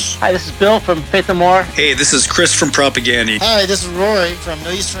NoFX. Hi, this is Bill from Faith No More. Hey, this is Chris from Propaganda. Hi, this is Roy from No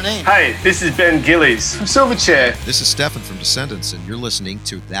Use for Name. Hi, this is Ben Gillies from Silverchair. This is Stefan from Descendants, and you're listening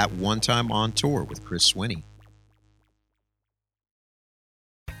to That One Time on Tour with Chris Swinney.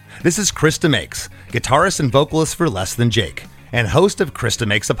 This is Krista Makes, guitarist and vocalist for Less Than Jake, and host of Krista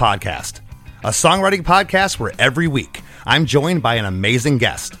Makes a Podcast, a songwriting podcast where every week I'm joined by an amazing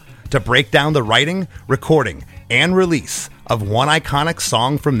guest to break down the writing, recording, and release of one iconic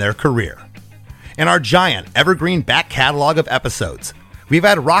song from their career. In our giant evergreen back catalog of episodes, we've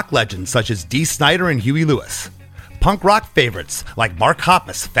had rock legends such as Dee Snider and Huey Lewis, punk rock favorites like Mark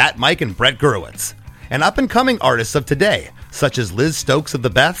Hoppus, Fat Mike, and Brett Gurewitz, and up-and-coming artists of today such as Liz Stokes of the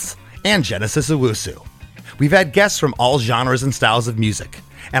Beths and Genesis Owusu. We've had guests from all genres and styles of music,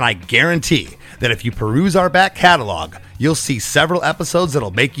 and I guarantee that if you peruse our back catalog, you'll see several episodes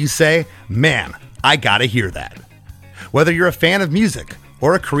that'll make you say, man, I gotta hear that. Whether you're a fan of music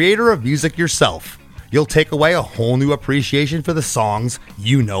or a creator of music yourself, you'll take away a whole new appreciation for the songs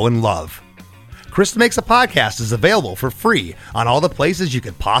you know and love. Krista Makes a Podcast is available for free on all the places you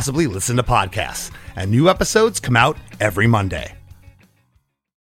could possibly listen to podcasts, and new episodes come out every Monday.